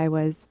believe that I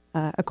was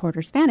a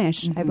quarter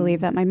Spanish. I believe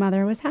that my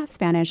mother was half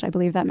Spanish. I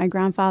believe that my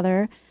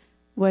grandfather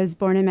was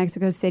born in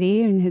Mexico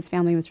City, and his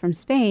family was from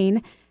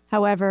Spain.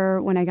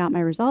 However, when I got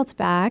my results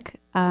back,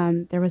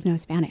 there was no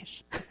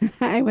Spanish.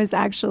 I was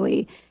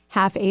actually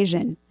half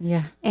Asian.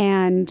 Yeah,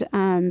 and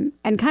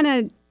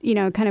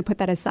kind of put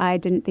that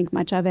aside, didn't think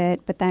much of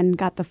it, but then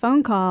got the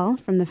phone call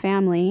from the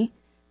family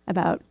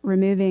about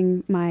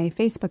removing my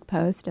Facebook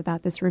post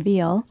about this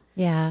reveal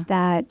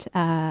that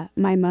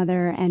my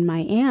mother and my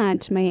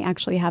aunt may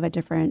actually have a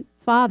different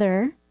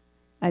father,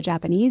 a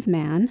Japanese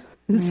man.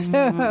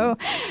 So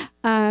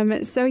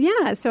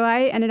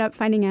I ended up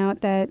finding out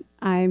that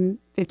I'm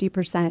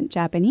 50%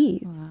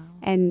 Japanese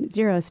and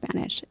 0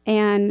 Spanish.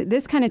 And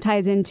this kind of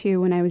ties into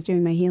when I was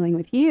doing my healing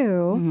with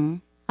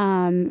you.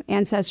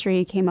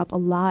 Ancestry came up a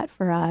lot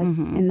for us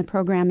in the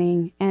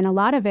programming, and a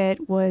lot of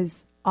it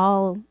was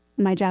all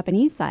my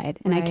Japanese side.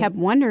 And I kept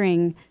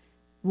wondering,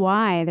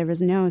 why there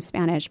was no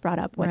Spanish brought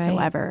up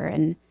whatsoever. Right.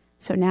 And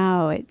so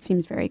now it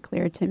seems very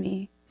clear to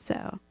me.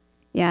 So,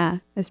 yeah,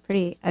 it's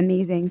pretty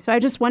amazing. So I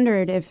just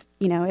wondered if,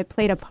 it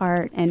played a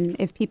part and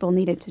if people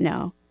needed to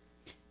know.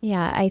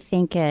 Yeah, I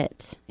think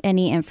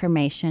any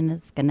information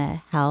is going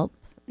to help,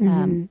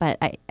 but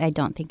I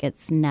don't think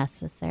it's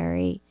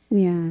necessary.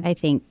 Yeah. I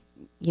think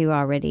you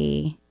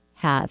already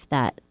have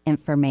that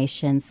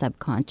information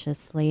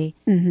subconsciously.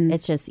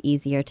 It's just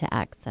easier to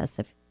access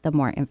if the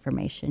more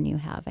information you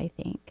have, I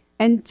think.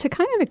 And to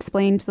kind of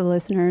explain to the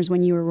listeners,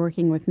 when you were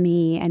working with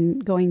me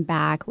and going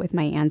back with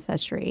my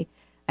ancestry,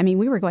 I mean,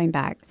 we were going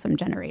back some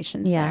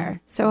generations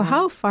there. So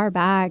how far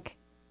back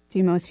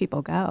do most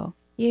people go?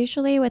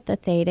 Usually with the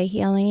Theta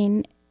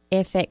healing,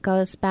 if it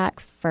goes back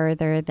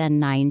further than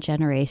 9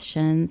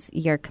 generations,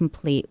 you're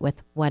complete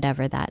with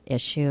whatever that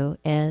issue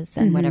is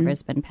and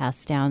whatever's been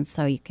passed down,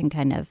 so you can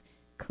kind of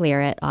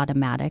clear it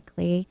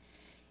automatically.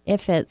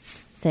 If it's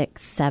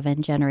 6,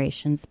 7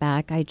 generations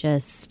back, I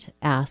just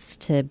ask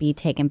to be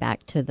taken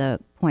back to the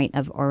point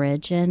of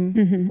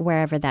origin,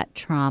 wherever that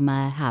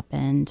trauma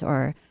happened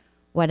or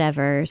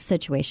whatever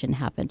situation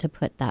happened to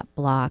put that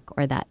block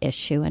or that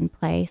issue in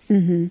place.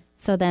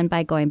 So then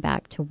by going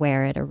back to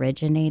where it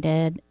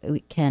originated,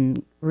 we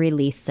can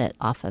release it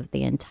off of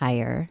the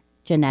entire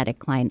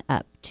genetic line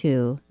up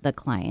to the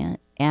client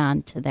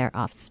and to their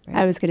offspring.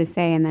 I was going to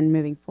say, and then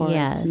moving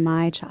forward to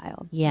my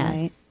child. Yes,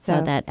 right?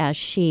 so that as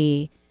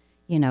she,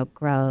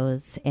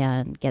 grows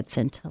and gets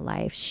into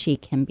life, she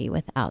can be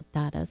without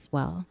that as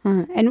well.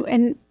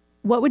 And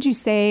what would you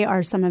say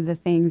are some of the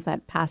things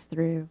that pass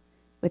through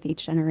with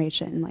each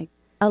generation? Like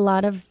a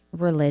lot of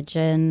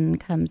religion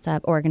comes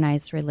up,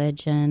 organized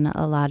religion,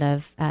 a lot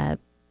of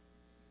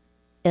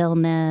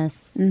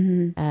illness,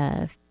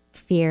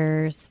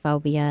 fears,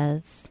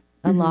 phobias,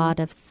 a lot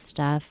of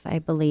stuff. I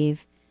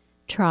believe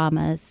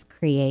traumas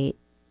create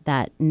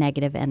that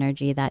negative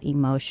energy, that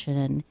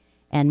emotion,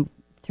 and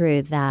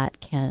through that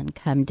can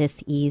come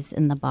dis-ease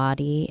in the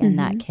body, and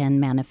that can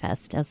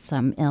manifest as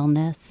some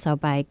illness. So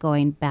by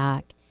going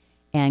back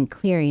and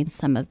clearing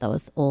some of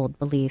those old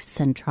beliefs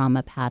and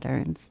trauma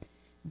patterns,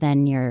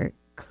 then you're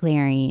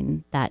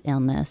clearing that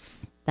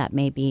illness that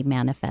may be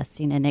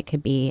manifesting. And it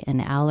could be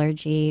an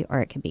allergy, or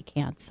it could be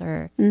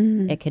cancer.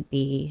 It could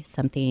be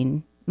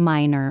something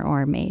minor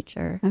or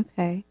major.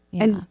 Okay.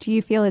 Yeah. And do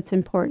you feel it's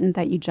important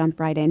that you jump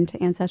right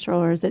into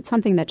ancestral, or is it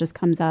something that just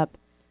comes up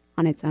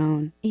on its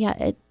own? Yeah,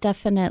 it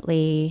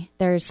definitely,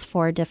 there's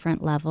 4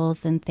 different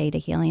levels in Theta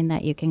healing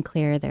that you can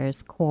clear.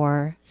 There's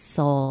core,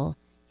 soul,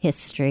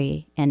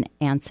 history, and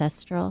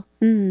ancestral,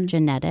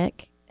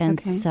 genetic. And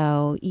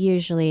so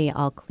usually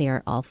I'll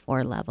clear all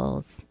 4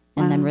 levels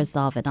and then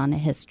resolve it on a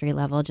history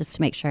level just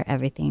to make sure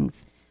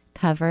everything's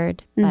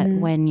covered. But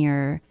when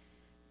you're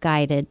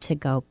guided to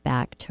go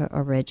back to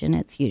origin,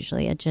 it's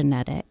usually a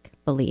genetic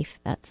belief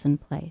that's in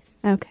place.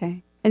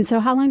 Okay. And so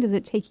how long does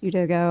it take you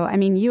to go? I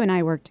mean, you and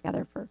I worked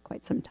together for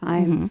quite some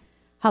time.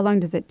 How long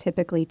does it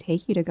typically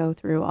take you to go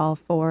through all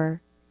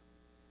 4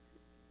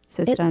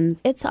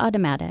 systems? It's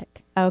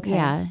automatic. Okay.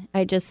 Yeah.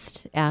 I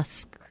just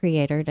ask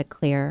Creator to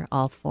clear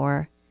all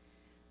 4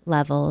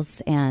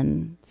 levels.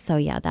 And so,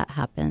 yeah, that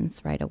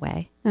happens right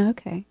away.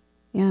 Okay.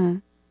 Yeah.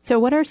 So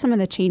what are some of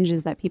the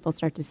changes that people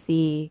start to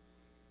see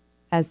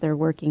as they're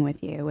working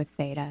with you with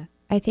Theta?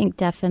 I think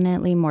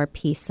definitely more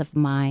peace of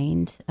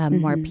mind,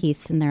 more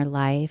peace in their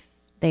life.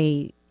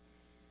 They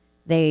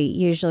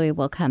usually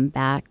will come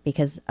back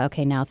because,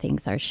 okay, now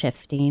things are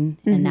shifting,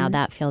 and now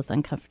that feels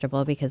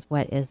uncomfortable because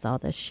what is all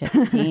this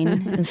shifting?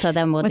 And so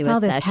then we'll do a session.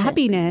 What's all this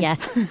happiness? Yeah,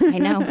 I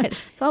know.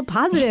 It's all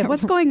positive.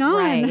 What's going on?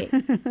 Right.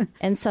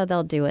 And so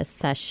they'll do a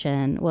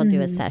session. We'll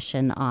do a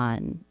session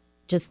on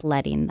just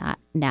letting that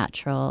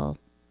natural,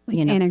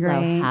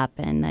 flow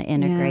happen, the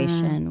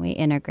integration. We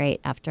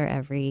integrate after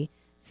every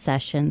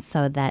session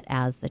so that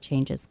as the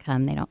changes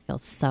come, they don't feel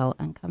so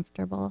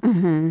uncomfortable.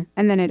 And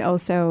then it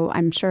also,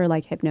 I'm sure,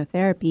 like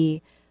hypnotherapy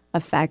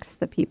affects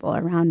the people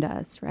around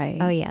us, right?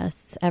 Oh,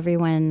 yes.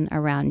 Everyone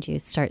around you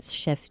starts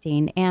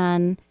shifting.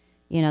 And,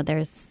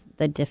 there's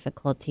the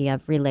difficulty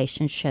of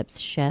relationships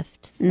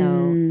shift.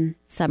 So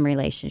some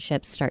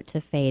relationships start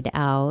to fade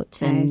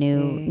out and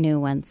new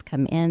ones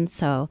come in.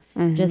 So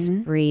just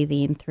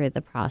breathing through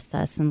the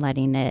process and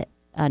letting it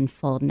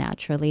unfold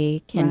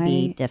naturally can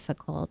be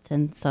difficult.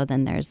 And so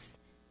then there's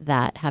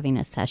that, having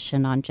a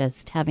session on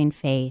just having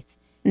faith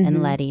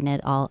and letting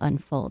it all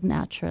unfold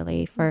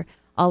naturally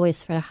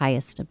always for the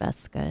highest and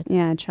best good.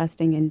 Yeah,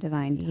 trusting in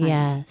divine time.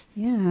 Yes.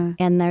 Yeah.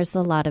 And there's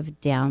a lot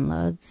of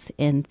downloads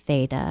in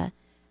Theta,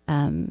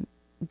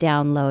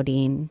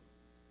 downloading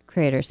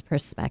Creator's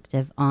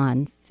perspective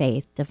on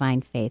faith,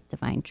 divine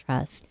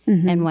trust.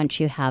 And once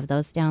you have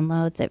those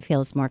downloads, it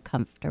feels more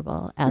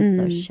comfortable as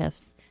those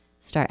shifts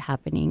start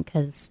happening,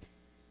 because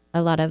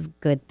a lot of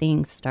good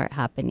things start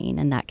happening,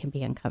 and that can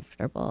be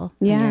uncomfortable.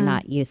 Yeah. When you're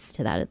not used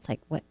to that. It's like,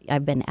 what,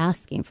 I've been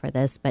asking for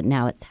this, but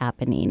now it's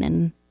happening,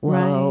 and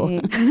whoa.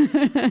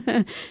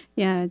 Right.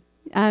 Yeah.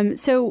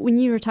 So when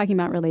you were talking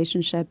about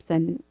relationships,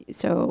 and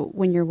so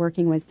when you're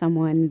working with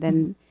someone,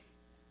 then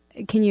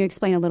can you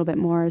explain a little bit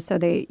more? So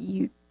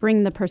you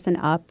bring the person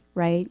up,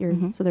 right?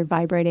 So they're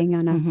vibrating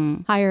on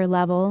a higher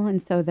level,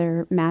 and so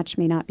their match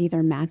may not be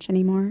their match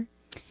anymore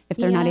if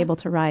they're not able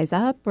to rise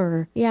up,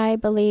 or... Yeah, I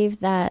believe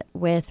that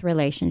with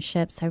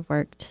relationships, I've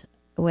worked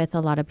with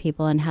a lot of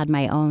people and had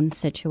my own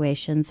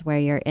situations where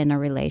you're in a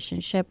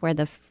relationship where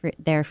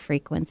their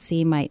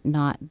frequency might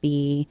not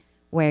be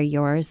where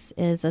yours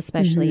is,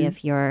 especially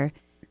if you're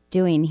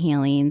doing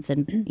healings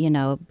and,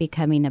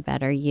 becoming a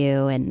better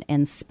you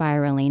and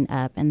spiraling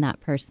up, and that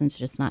person's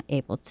just not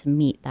able to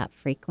meet that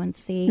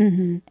frequency.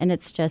 And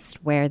it's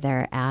just where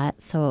they're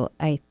at. So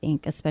I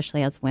think,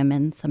 especially as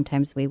women,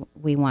 sometimes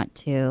we want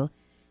to,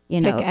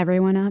 pick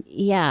everyone up.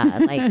 Yeah,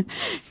 like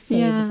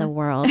save the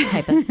world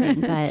type of thing.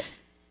 But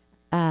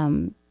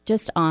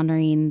just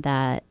honoring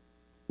that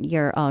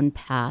your own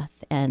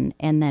path and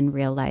then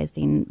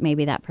realizing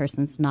maybe that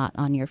person's not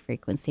on your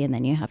frequency, and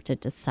then you have to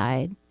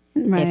decide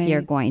if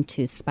you're going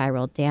to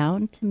spiral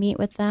down to meet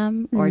with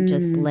them or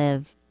just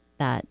live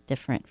that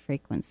different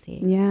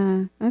frequency.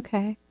 Yeah.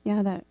 Okay.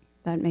 Yeah,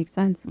 that makes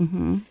sense.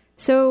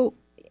 So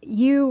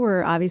you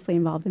were obviously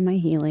involved in my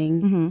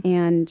healing,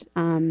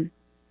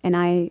 and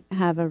I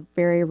have a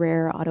very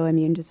rare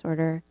autoimmune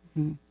disorder.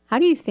 How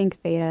do you think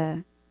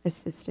Theta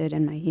assisted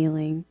in my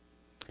healing?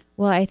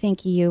 Well, I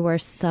think you were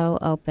so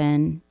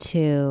open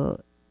to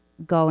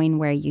going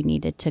where you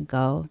needed to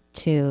go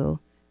to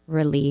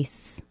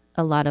release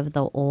a lot of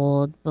the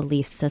old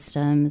belief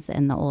systems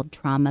and the old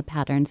trauma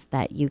patterns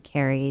that you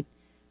carried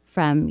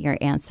from your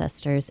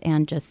ancestors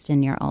and just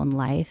in your own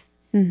life.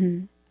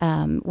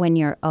 When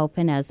you're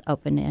open as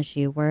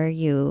you were,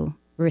 you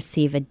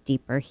receive a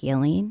deeper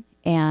healing,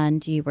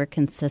 and you were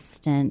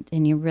consistent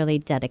and you really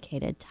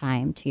dedicated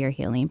time to your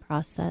healing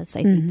process.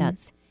 I think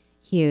that's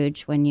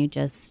huge when you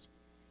just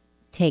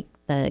take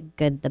the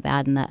good, the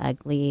bad, and the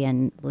ugly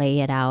and lay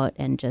it out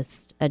and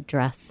just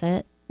address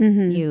it.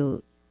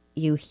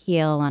 You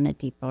heal on a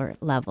deeper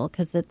level,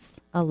 because it's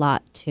a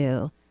lot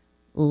to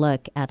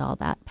look at all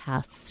that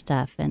past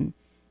stuff, and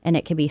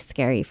it can be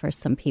scary for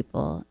some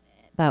people.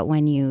 But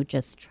when you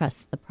just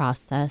trust the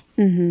process,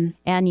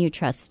 and you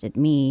trusted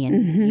me,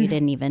 and you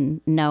didn't even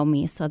know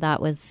me, so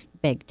that was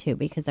big too,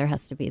 because there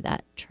has to be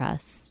that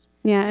trust.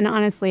 Yeah, and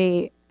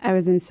honestly, I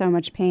was in so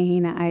much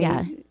pain.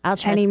 I'll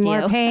trust any you.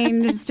 more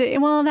pain,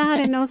 that,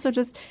 and also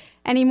just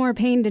any more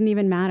pain didn't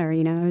even matter.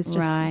 It was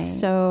just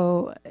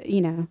so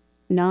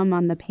numb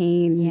on the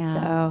pain. Yeah.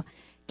 So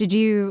did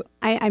you?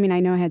 I mean, I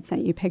know I had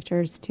sent you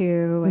pictures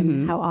too,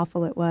 and how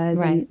awful it was,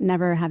 and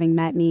never having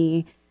met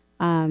me.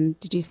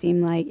 Did you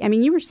seem like,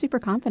 you were super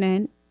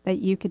confident that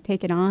you could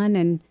take it on,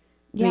 and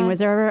was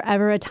there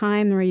ever a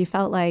time where you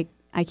felt like,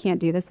 I can't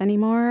do this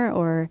anymore,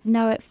 or?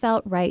 No, it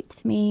felt right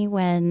to me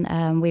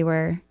when we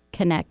were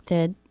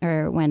connected,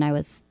 or when I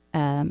was,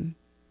 I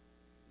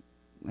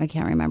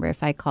can't remember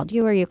if I called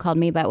you or you called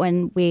me, but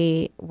when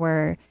we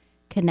were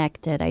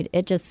connected,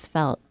 it just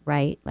felt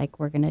right, like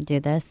we're going to do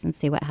this and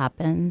see what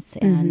happens.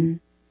 And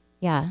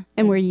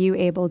And were you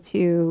able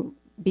to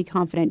be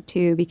confident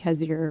too,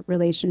 because of your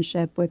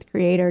relationship with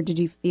Creator? Did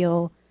you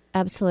feel?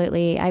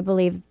 Absolutely. I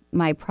believe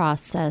my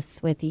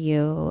process with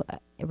you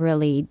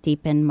really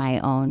deepened my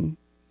own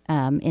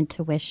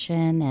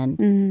intuition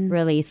and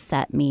really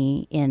set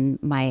me in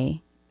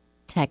my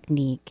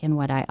technique and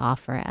what I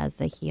offer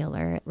as a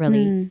healer. It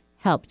really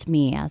helped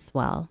me as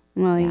well.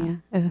 Well, yeah.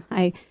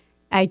 I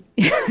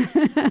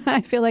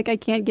I feel like I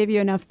can't give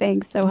you enough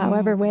thanks. So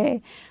however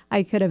way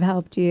I could have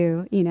helped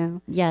you,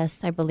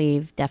 Yes, I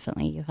believe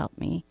definitely you helped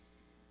me.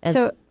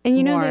 As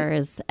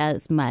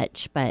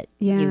much, but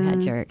you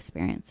had your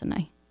experience,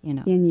 and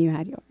and you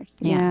had yours.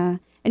 Yeah.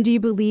 And do you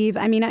believe?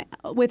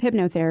 With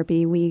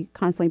hypnotherapy, we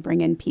constantly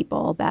bring in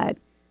people that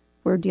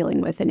we're dealing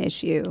with an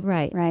issue,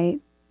 right,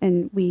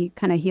 and we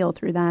kind of heal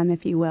through them,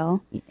 if you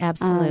will.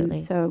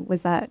 Absolutely. So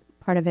was that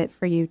part of it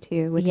for you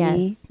too? With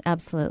me? Yes,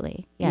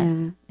 absolutely.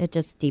 Yes, it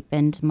just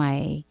deepened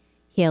my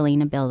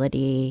healing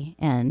ability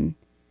and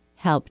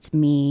helped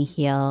me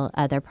heal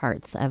other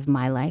parts of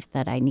my life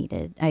that I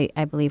needed.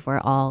 I believe we're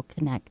all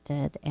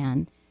connected,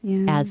 and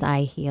as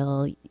I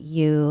heal,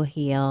 you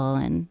heal,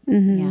 and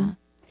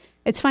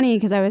It's funny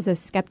because I was a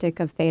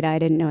skeptic of Theta. I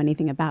didn't know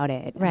anything about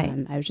it. Right.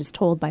 I was just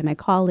told by my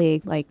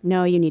colleague, like,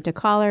 no, you need to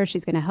call her.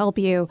 She's going to help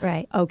you.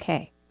 Right.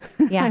 Okay.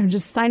 Yeah.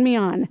 Just sign me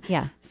on.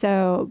 Yeah.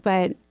 So,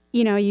 but,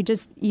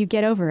 you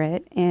get over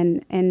it,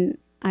 and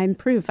I'm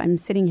proof. I'm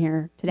sitting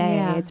here today.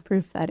 Yeah. It's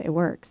proof that it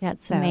works.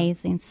 That's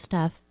amazing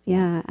stuff.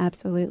 Yeah,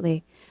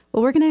 absolutely.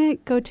 Well, we're going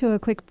to go to a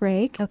quick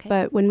break. Okay.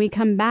 But when we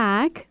come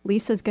back,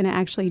 Lisa's going to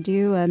actually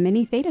do a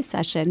mini Theta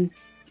session.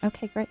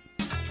 Okay, great.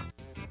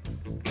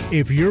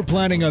 If you're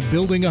planning on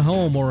building a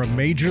home or a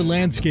major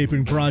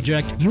landscaping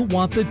project, you'll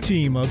want the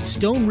team of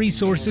Stone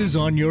Resources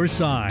on your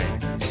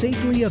side.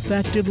 Safely,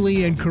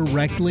 effectively, and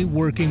correctly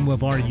working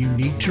with our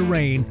unique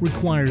terrain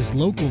requires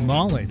local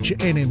knowledge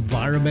and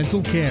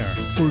environmental care.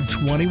 For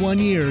 21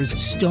 years,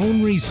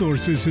 Stone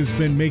Resources has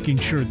been making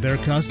sure their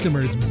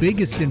customers'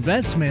 biggest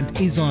investment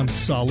is on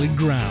solid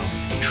ground.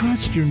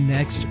 Trust your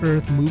next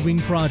earth-moving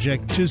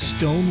project to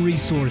Stone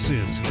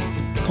Resources.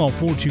 Call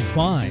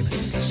 425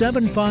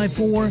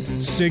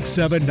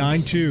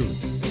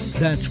 425-754-6792.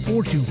 That's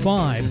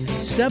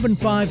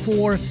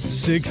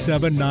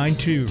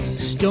 425-754-6792.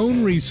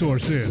 Stone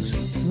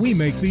Resources. We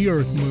make the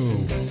earth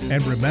move.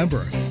 And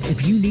remember,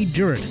 if you need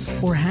dirt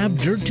or have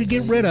dirt to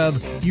get rid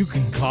of, you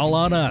can call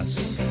on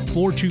us.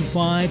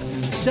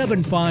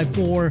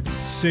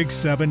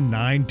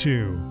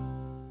 425-754-6792.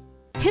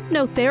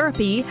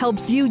 Hypnotherapy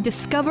helps you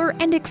discover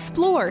and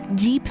explore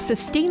deep,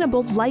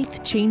 sustainable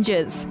life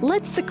changes.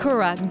 Let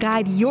Sakura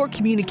guide your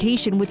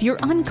communication with your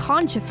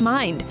unconscious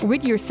mind.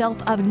 Rid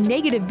yourself of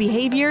negative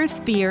behaviors,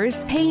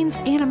 fears, pains,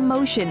 and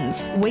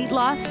emotions. Weight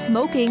loss,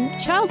 smoking,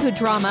 childhood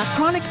trauma,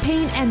 chronic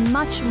pain, and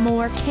much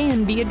more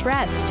can be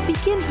addressed.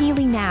 Begin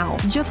healing now.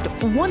 Just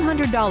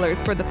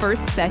 $100 for the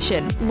first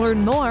session.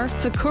 Learn more,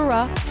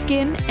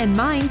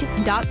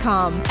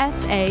 SakuraSkinandMind.com.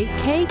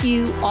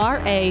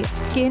 SAKURA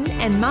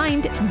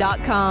skinandmind.com.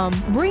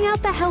 Bring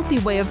out the healthy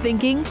way of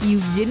thinking you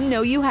didn't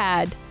know you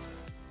had.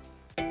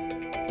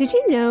 Did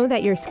you know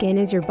that your skin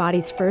is your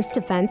body's first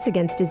defense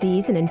against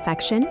disease and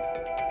infection?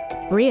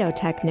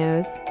 Briotech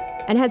knows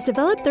and has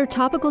developed their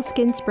topical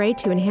skin spray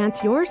to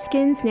enhance your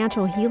skin's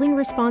natural healing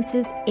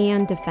responses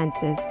and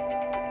defenses.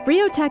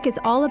 Briotech is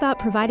all about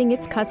providing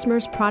its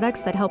customers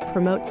products that help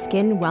promote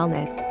skin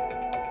wellness.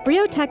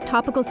 Briotech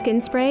Topical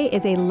Skin Spray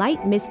is a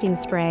light misting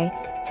spray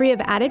free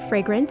of added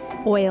fragrance,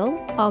 oil,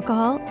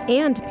 alcohol,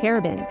 and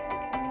parabens.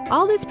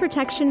 All this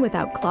protection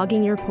without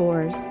clogging your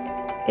pores.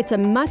 It's a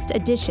must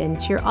addition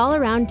to your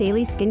all-around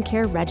daily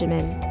skincare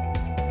regimen.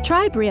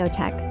 Try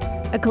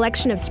Briotech, a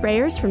collection of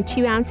sprayers from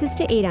 2 ounces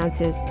to 8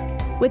 ounces.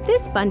 With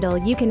this bundle,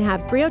 you can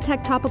have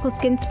Briotech Topical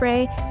Skin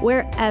Spray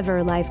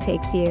wherever life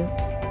takes you.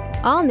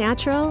 All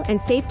natural and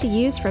safe to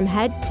use from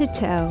head to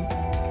toe.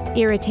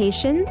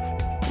 Irritations,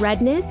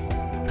 redness,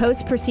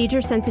 post-procedure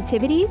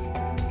sensitivities?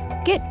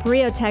 Get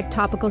Briotech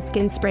Topical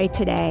Skin Spray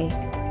today.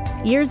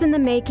 Years in the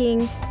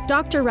making,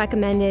 doctor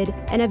recommended,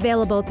 and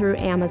available through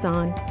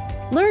Amazon.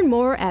 Learn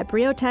more at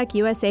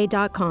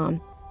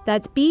briotechusa.com.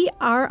 That's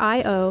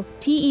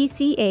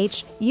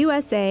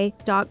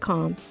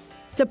BRIOTECHUSA.com.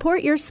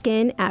 Support your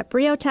skin at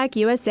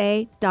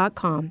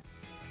briotechusa.com.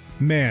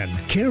 Men,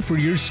 care for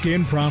your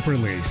skin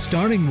properly,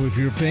 starting with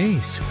your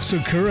face.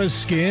 Sakura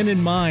Skin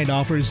and Mind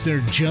offers their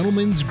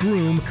Gentleman's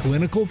Groom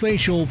Clinical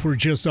Facial for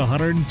just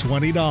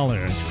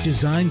 $120.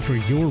 Designed for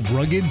your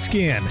rugged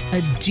skin,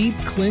 a deep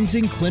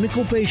cleansing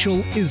clinical facial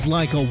is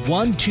like a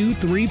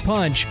 1-2-3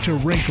 punch to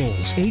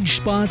wrinkles, age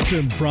spots,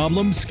 and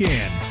problem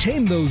skin.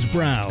 Tame those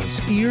brows,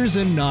 ears,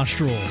 and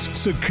nostrils.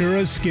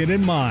 Sakura Skin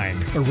and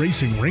Mind,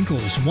 erasing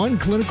wrinkles one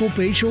clinical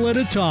facial at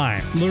a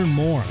time. Learn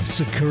more,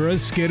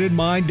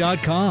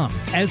 SakuraSkinandMind.com.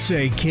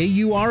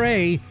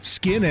 SAKURA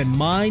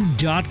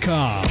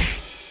skinandmind.com.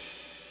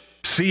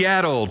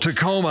 Seattle,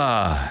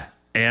 Tacoma,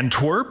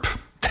 Antwerp.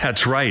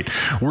 That's right.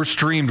 We're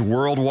streamed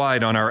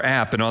worldwide on our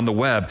app and on the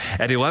web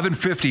at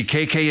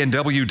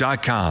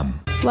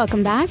 1150kknw.com.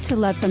 Welcome back to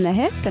Love from the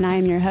Hip, and I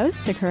am your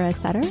host, Sakura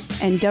Sutter.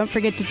 And don't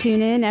forget to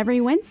tune in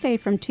every Wednesday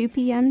from 2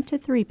 p.m. to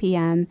 3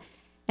 p.m.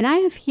 And I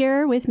have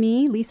here with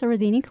me Lisa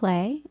Rozzini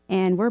Clay,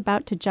 and we're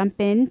about to jump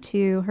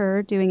into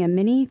her doing a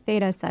mini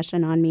Theta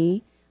session on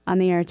me on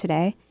the air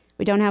today.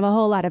 We don't have a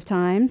whole lot of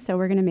time, so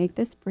we're going to make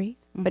this brief,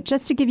 but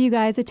just to give you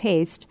guys a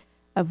taste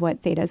of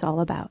what Theta is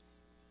all about.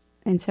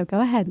 And so go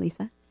ahead,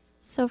 Lisa.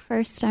 So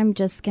first, I'm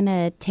just going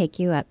to take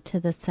you up to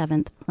the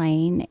 7th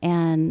plane,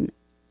 and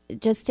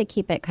just to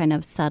keep it kind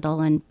of subtle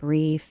and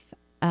brief,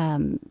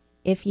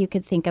 if you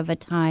could think of a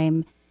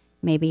time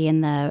maybe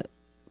in the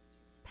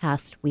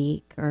past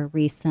week or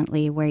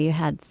recently where you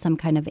had some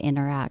kind of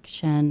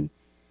interaction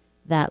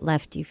that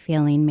left you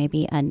feeling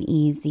maybe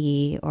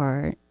uneasy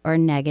or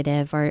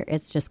negative, or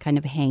it's just kind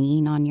of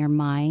hanging on your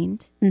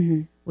mind,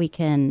 we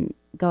can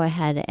go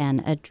ahead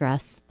and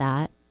address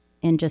that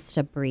in just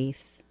a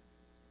brief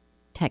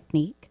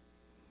technique.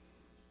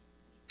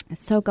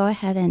 So go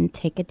ahead and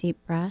take a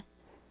deep breath.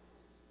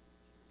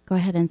 Go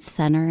ahead and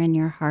center in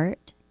your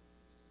heart.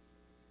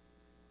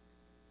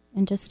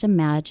 And just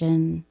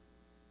imagine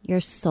your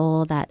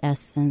soul, that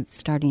essence,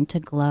 starting to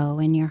glow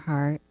in your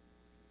heart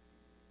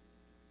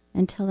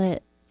until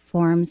it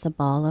forms a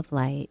ball of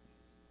light.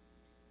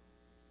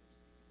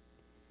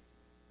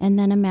 And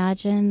then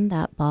imagine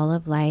that ball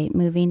of light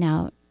moving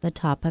out the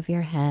top of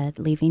your head,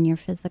 leaving your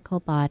physical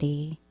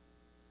body,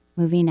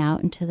 moving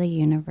out into the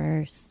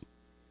universe,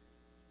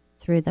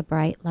 through the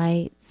bright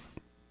lights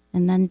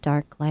and then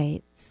dark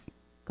lights,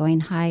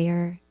 going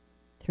higher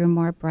through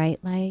more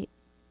bright light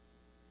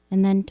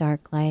and then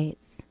dark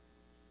lights,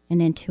 and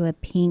into a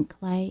pink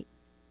light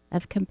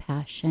of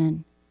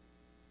compassion,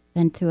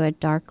 then through a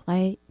dark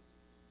light,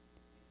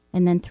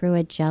 and then through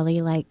a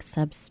jelly-like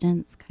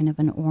substance, kind of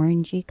an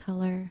orangey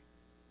color,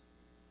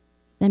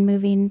 then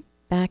moving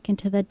back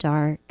into the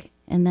dark,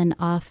 and then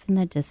off in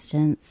the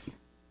distance,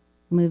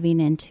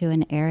 moving into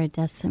an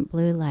iridescent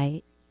blue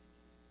light,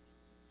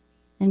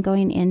 and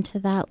going into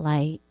that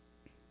light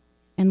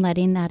and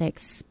letting that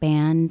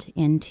expand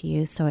into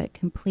you so it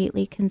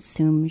completely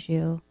consumes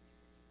you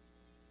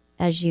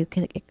as you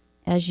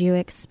as you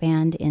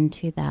expand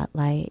into that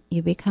light,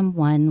 you become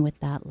one with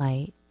that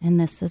light. And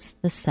this is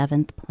the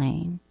 7th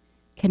plane,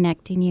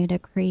 connecting you to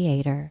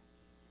Creator.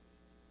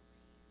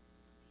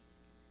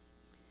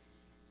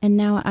 And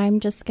now I'm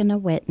just going to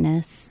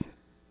witness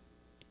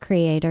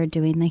Creator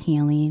doing the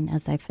healing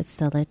as I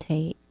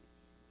facilitate.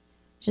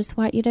 Just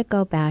want you to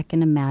go back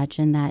and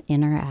imagine that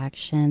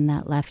interaction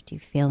that left you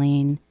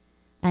feeling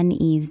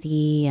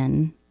uneasy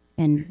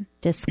and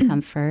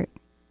discomfort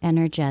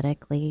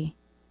energetically.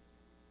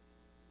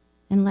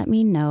 And let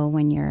me know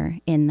when you're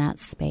in that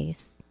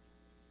space.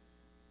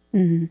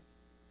 Mm-hmm.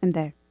 I'm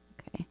there.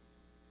 Okay.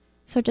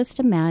 So just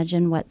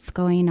imagine what's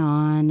going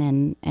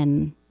on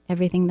and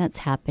everything that's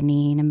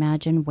happening.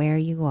 Imagine where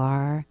you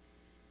are.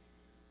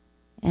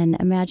 And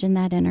imagine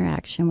that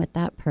interaction with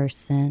that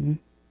person.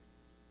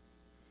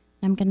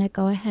 I'm going to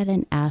go ahead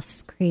and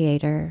ask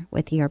Creator,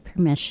 with your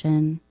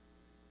permission,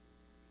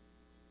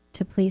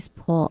 to please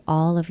pull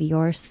all of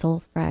your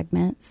soul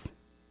fragments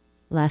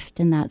left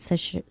in that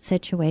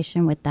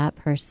situation with that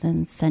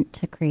person, sent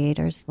to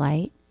Creator's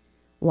light,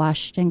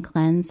 washed and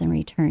cleansed and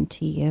returned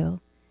to you,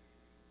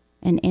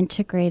 and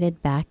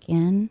integrated back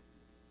in.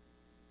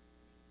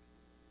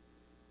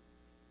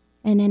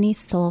 And any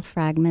soul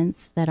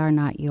fragments that are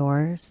not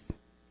yours,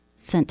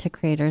 sent to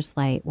Creator's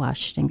light,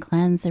 washed and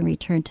cleansed, and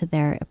returned to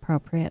their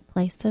appropriate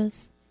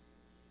places.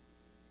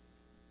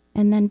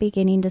 And then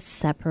beginning to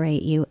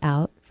separate you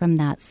out from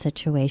that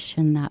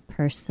situation, that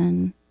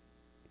person.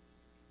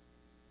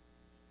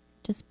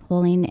 Just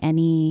pulling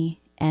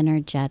any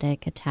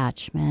energetic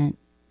attachment.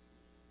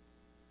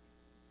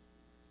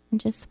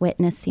 And just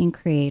witnessing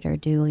Creator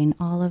doing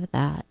all of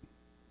that.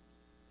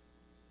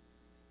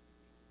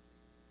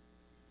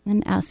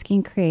 And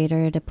asking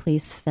Creator to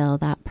please fill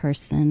that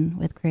person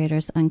with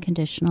Creator's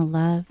unconditional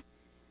love,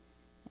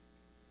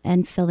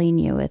 and filling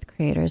you with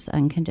Creator's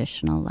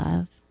unconditional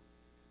love.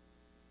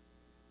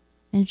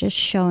 And just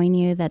showing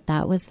you that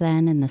that was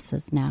then and this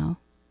is now.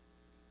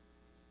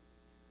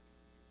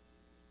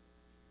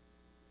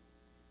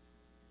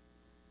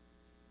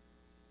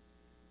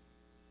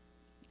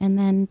 And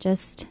then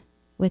just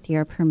with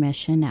your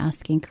permission,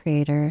 asking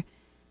Creator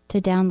to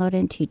download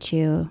and teach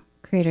you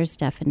Creator's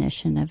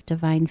definition of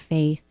divine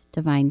faith,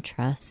 divine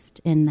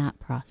trust in that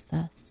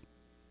process.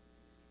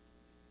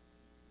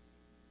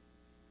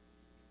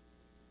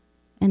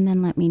 And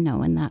then let me know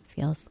when that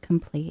feels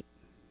complete.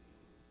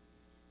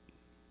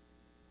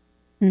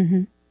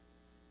 Mm-hmm.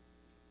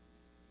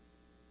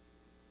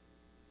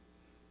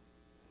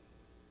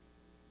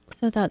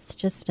 So that's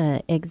just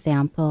an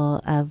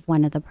example of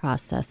one of the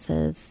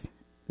processes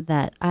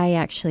that I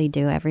actually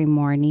do every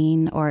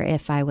morning, or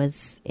if I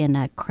was in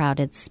a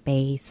crowded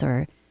space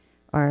or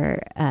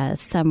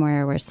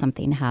somewhere where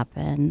something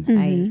happened,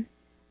 Mm-hmm.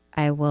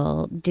 I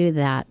will do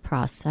that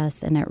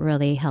process, and it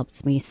really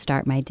helps me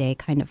start my day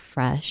kind of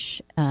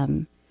fresh.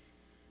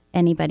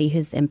 Anybody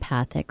who's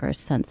empathic or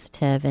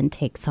sensitive and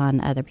takes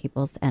on other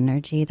people's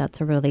energy, that's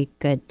a really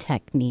good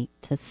technique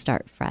to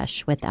start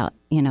fresh without,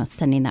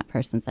 sending that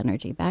person's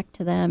energy back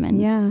to them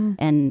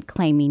and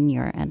claiming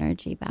your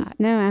energy back.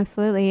 No,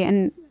 absolutely.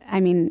 And I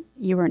mean,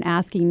 you weren't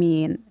asking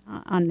me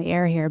on the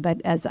air here,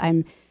 but as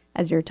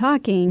you're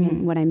talking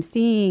and what I'm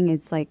seeing,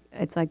 it's like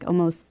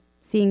almost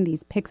seeing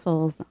these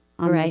pixels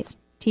on this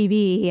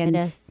TV,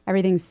 and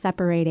everything's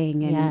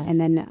separating, and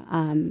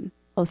then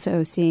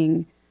also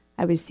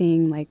I was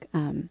seeing like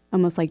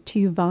almost like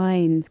two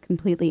vines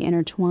completely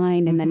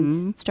intertwined, and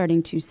then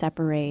starting to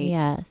separate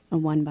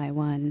one by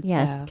one.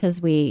 Yes,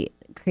 because we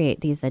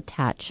create these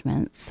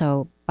attachments.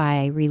 So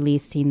by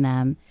releasing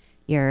them,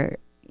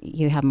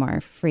 you have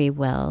more free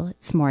will.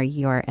 It's more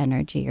your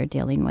energy you're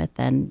dealing with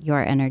than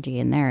your energy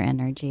and their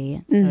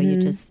energy. So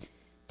you just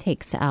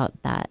takes out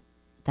that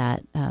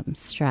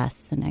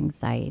stress and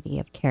anxiety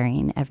of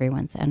carrying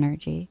everyone's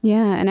energy.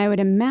 Yeah, and I would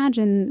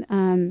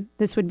imagine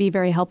this would be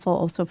very helpful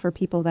also for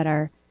people that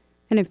are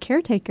kind of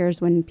caretakers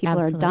when people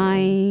are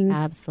dying.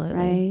 Absolutely.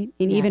 Right?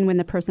 And even when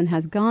the person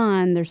has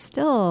gone, they're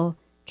still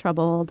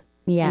troubled.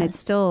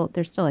 Yes. And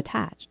they're still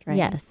attached, right?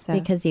 Yes,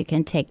 because you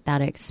can take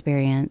that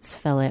experience,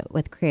 fill it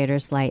with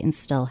Creator's light, and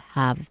still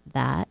have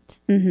that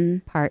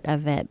part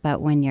of it.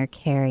 But when you're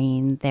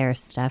carrying their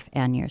stuff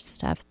and your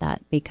stuff,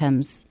 that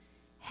becomes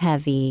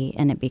heavy,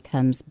 and it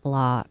becomes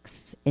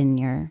blocks in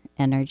your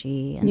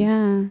energy.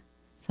 And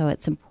so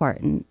it's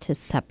important to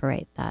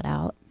separate that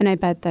out. And I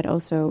bet that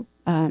also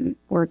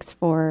works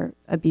for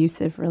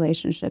abusive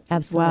relationships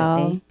as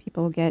well.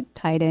 People get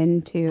tied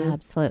into.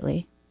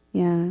 Absolutely.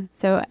 Yeah.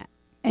 So,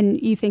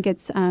 and you think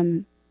it's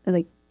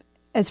like,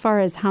 as far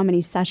as how many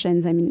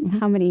sessions, I mean,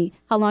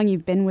 how long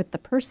you've been with the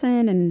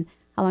person and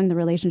how long the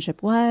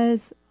relationship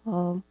was,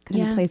 all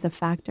kind of plays a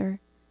factor.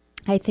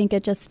 I think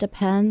it just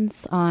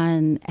depends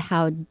on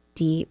how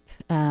deep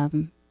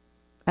of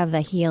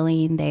a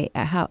healing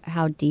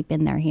how deep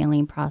in their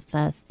healing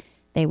process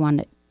they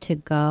want it to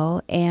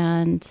go,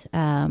 and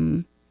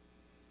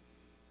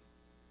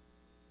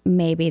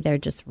maybe they're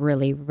just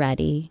really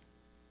ready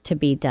to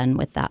be done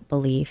with that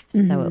belief.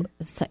 So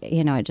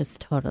it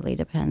just totally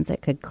depends.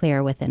 It could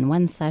clear within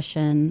one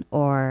session,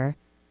 or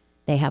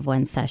they have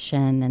one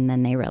session and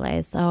then they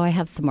realize, oh, I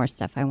have some more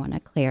stuff I want to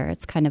clear.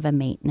 It's kind of a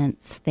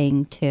maintenance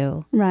thing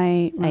too.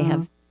 Right. I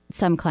have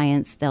some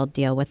clients, they'll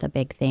deal with a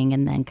big thing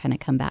and then kind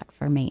of come back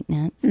for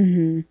maintenance.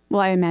 Mm-hmm.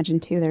 Well, I imagine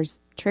too, there's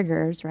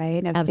triggers,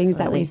 right? Of things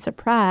that we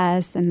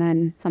suppress and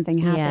then something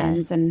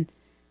happens. Yes.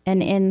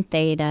 And in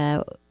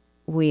Theta,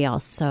 we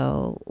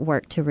also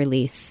work to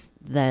release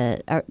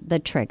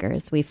the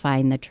triggers. We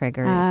find the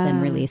triggers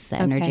and release the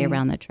energy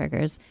around the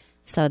triggers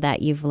so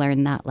that you've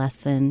learned that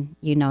lesson.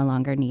 You no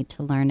longer need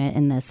to learn it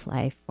in this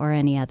life or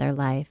any other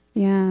life.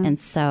 Yeah. And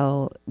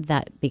so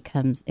that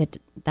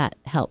that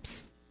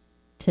helps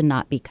to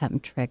not become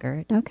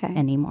triggered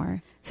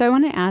anymore. So I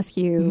want to ask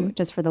you,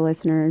 just for the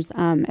listeners,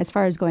 as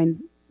far as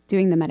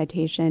doing the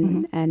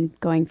meditation and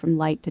going from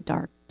light to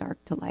dark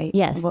to light.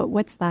 Yes.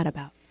 What's that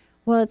about?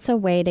 Well, it's a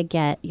way to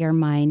get your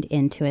mind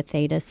into a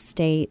theta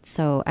state.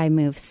 So I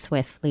move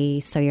swiftly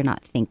so you're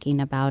not thinking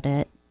about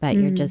it, but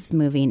you're just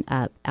moving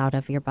up out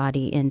of your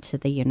body into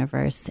the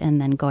universe and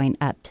then going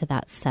up to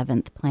that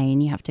seventh plane.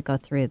 You have to go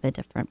through the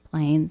different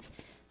planes.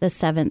 The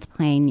seventh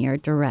plane, you're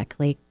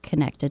directly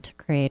connected to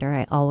Creator.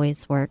 I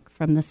always work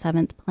from the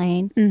seventh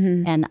plane,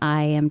 and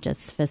I am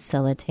just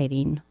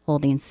facilitating,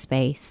 holding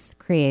space.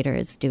 Creator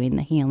is doing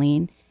the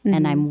healing,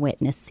 and I'm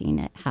witnessing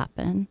it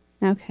happen.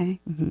 Okay.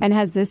 And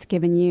has this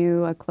given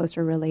you a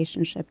closer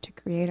relationship to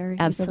Creator?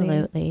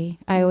 Absolutely.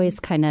 I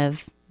always kind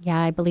of,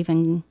 I believe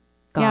in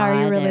God are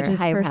you a religious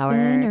or higher person,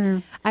 power.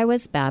 or? I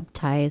was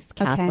baptized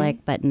Catholic,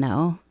 but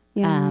no.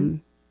 Yeah.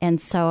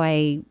 And so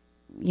I,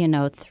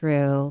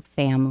 through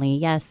family,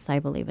 yes, I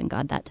believe in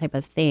God, that type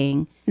of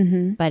thing.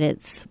 But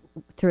it's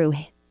through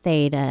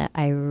Theta,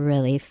 I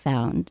really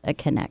found a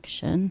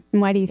connection.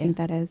 And why do you think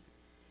that is?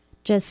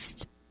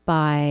 Just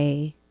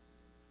by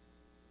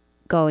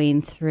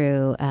going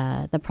through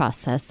the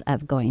process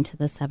of going to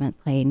the seventh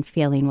plane,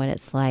 feeling what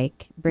it's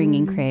like,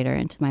 bringing Creator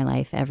into my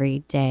life every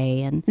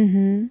day,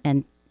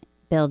 and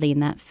building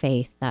that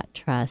faith, that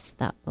trust,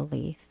 that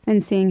belief.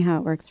 And seeing how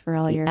it works for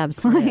all your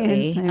clients,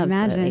 I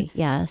imagine.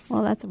 Yes.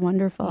 Well, that's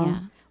wonderful.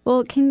 Yeah.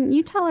 Well, can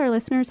you tell our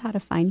listeners how to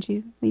find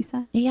you,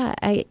 Lisa? Yeah,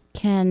 I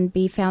can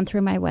be found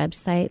through my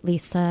website,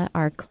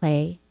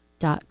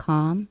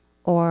 lisarclay.com,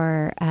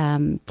 or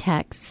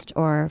text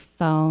or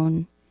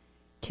phone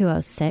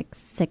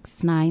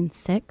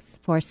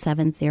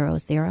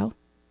 206-696-4700.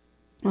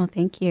 Well,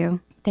 thank you.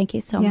 Thank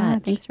you so much.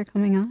 much. Thanks for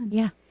coming on.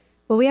 Yeah.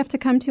 Well, we have to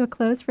come to a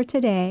close for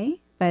today,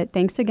 but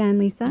thanks again,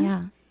 Lisa.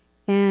 Yeah.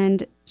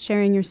 And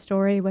sharing your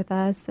story with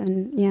us,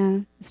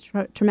 and as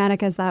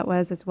traumatic as that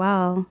was as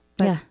well.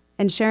 But,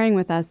 and sharing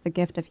with us the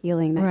gift of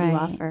healing that you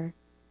offer.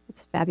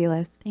 It's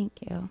fabulous. Thank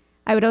you.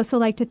 I would also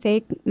like to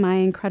thank my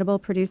incredible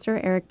producer,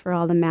 Eric, for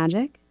all the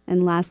magic.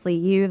 And lastly,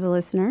 you, the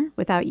listener.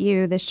 Without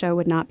you, this show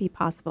would not be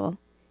possible.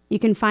 You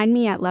can find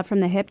me at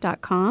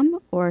lovefromthehip.com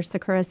or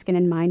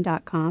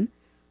sakuraskinandmind.com.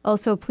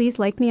 Also, please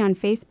like me on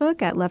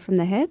Facebook at Love From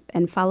The Hip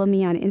and follow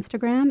me on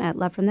Instagram at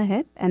Love From The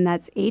Hip, and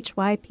that's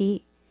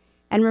HYP.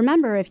 And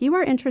remember, if you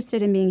are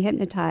interested in being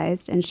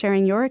hypnotized and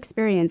sharing your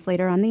experience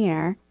later on the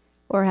air,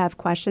 or have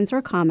questions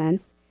or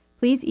comments,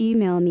 please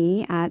email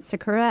me at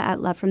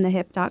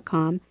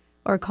sakura@lovefromthehip.com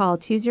or call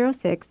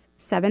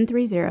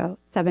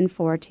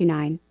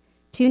 206-730-7429.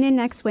 Tune in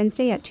next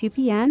Wednesday at 2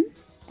 p.m.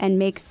 and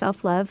make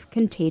self-love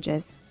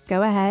contagious.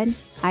 Go ahead.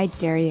 I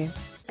dare you.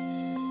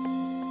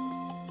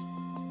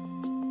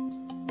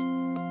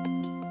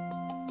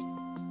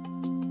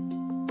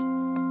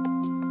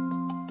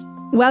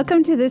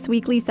 Welcome to this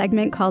weekly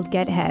segment called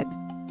Get Hip.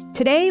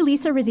 Today,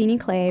 Lisa Rozzini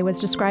Clay was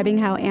describing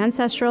how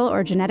ancestral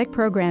or genetic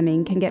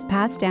programming can get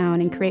passed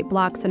down and create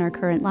blocks in our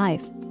current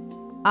life.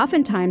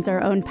 Oftentimes,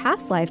 our own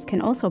past lives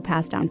can also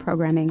pass down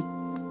programming.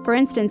 For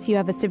instance, you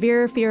have a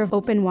severe fear of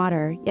open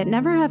water, yet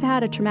never have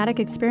had a traumatic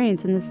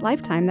experience in this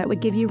lifetime that would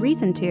give you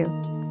reason to.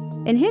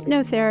 In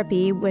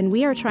hypnotherapy, when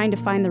we are trying to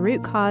find the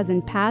root cause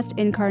in past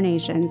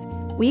incarnations,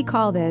 we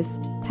call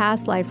this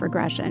past life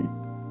regression.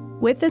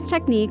 With this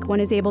technique, one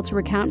is able to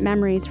recount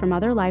memories from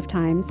other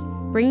lifetimes,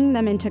 bringing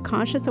them into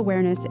conscious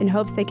awareness in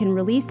hopes they can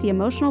release the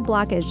emotional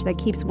blockage that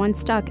keeps one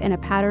stuck in a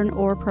pattern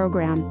or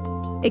program.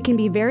 It can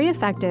be very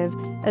effective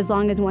as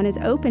long as one is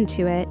open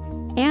to it,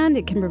 and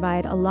it can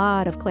provide a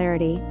lot of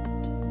clarity.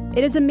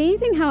 It is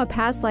amazing how a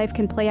past life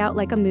can play out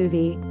like a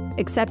movie,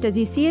 except as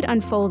you see it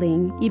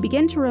unfolding, you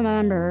begin to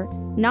remember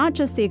not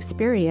just the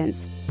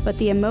experience, but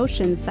the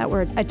emotions that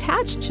were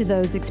attached to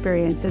those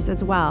experiences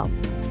as well,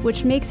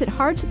 which makes it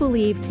hard to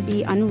believe to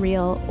be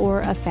unreal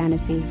or a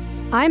fantasy.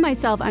 I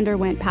myself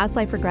underwent past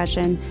life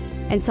regression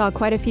and saw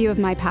quite a few of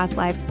my past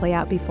lives play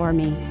out before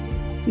me.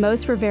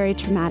 Most were very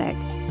traumatic.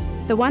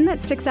 The one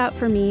that sticks out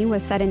for me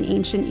was set in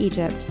ancient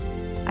Egypt.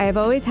 I have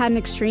always had an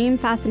extreme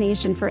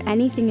fascination for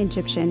anything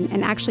Egyptian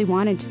and actually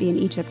wanted to be an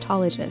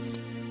Egyptologist.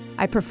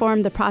 I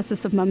performed the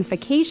process of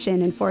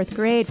mummification in 4th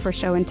grade for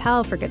show and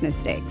tell, for goodness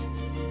sakes.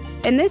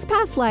 In this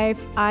past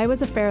life, I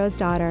was a pharaoh's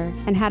daughter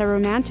and had a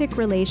romantic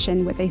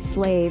relation with a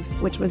slave,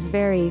 which was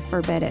very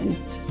forbidden.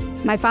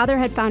 My father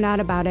had found out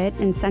about it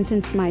and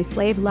sentenced my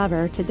slave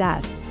lover to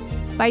death.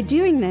 By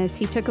doing this,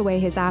 he took away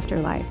his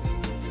afterlife.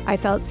 I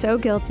felt so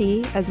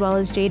guilty, as well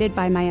as jaded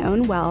by my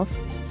own wealth,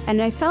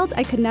 and I felt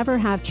I could never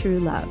have true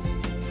love.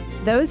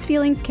 Those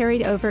feelings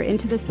carried over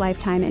into this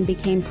lifetime and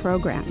became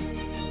programs.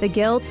 The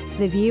guilt,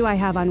 the view I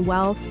have on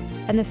wealth,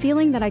 and the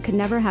feeling that I could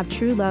never have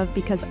true love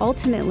because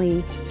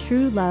ultimately,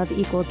 true love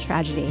equaled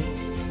tragedy.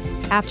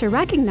 After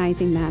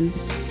recognizing them,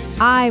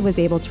 I was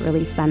able to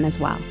release them as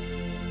well.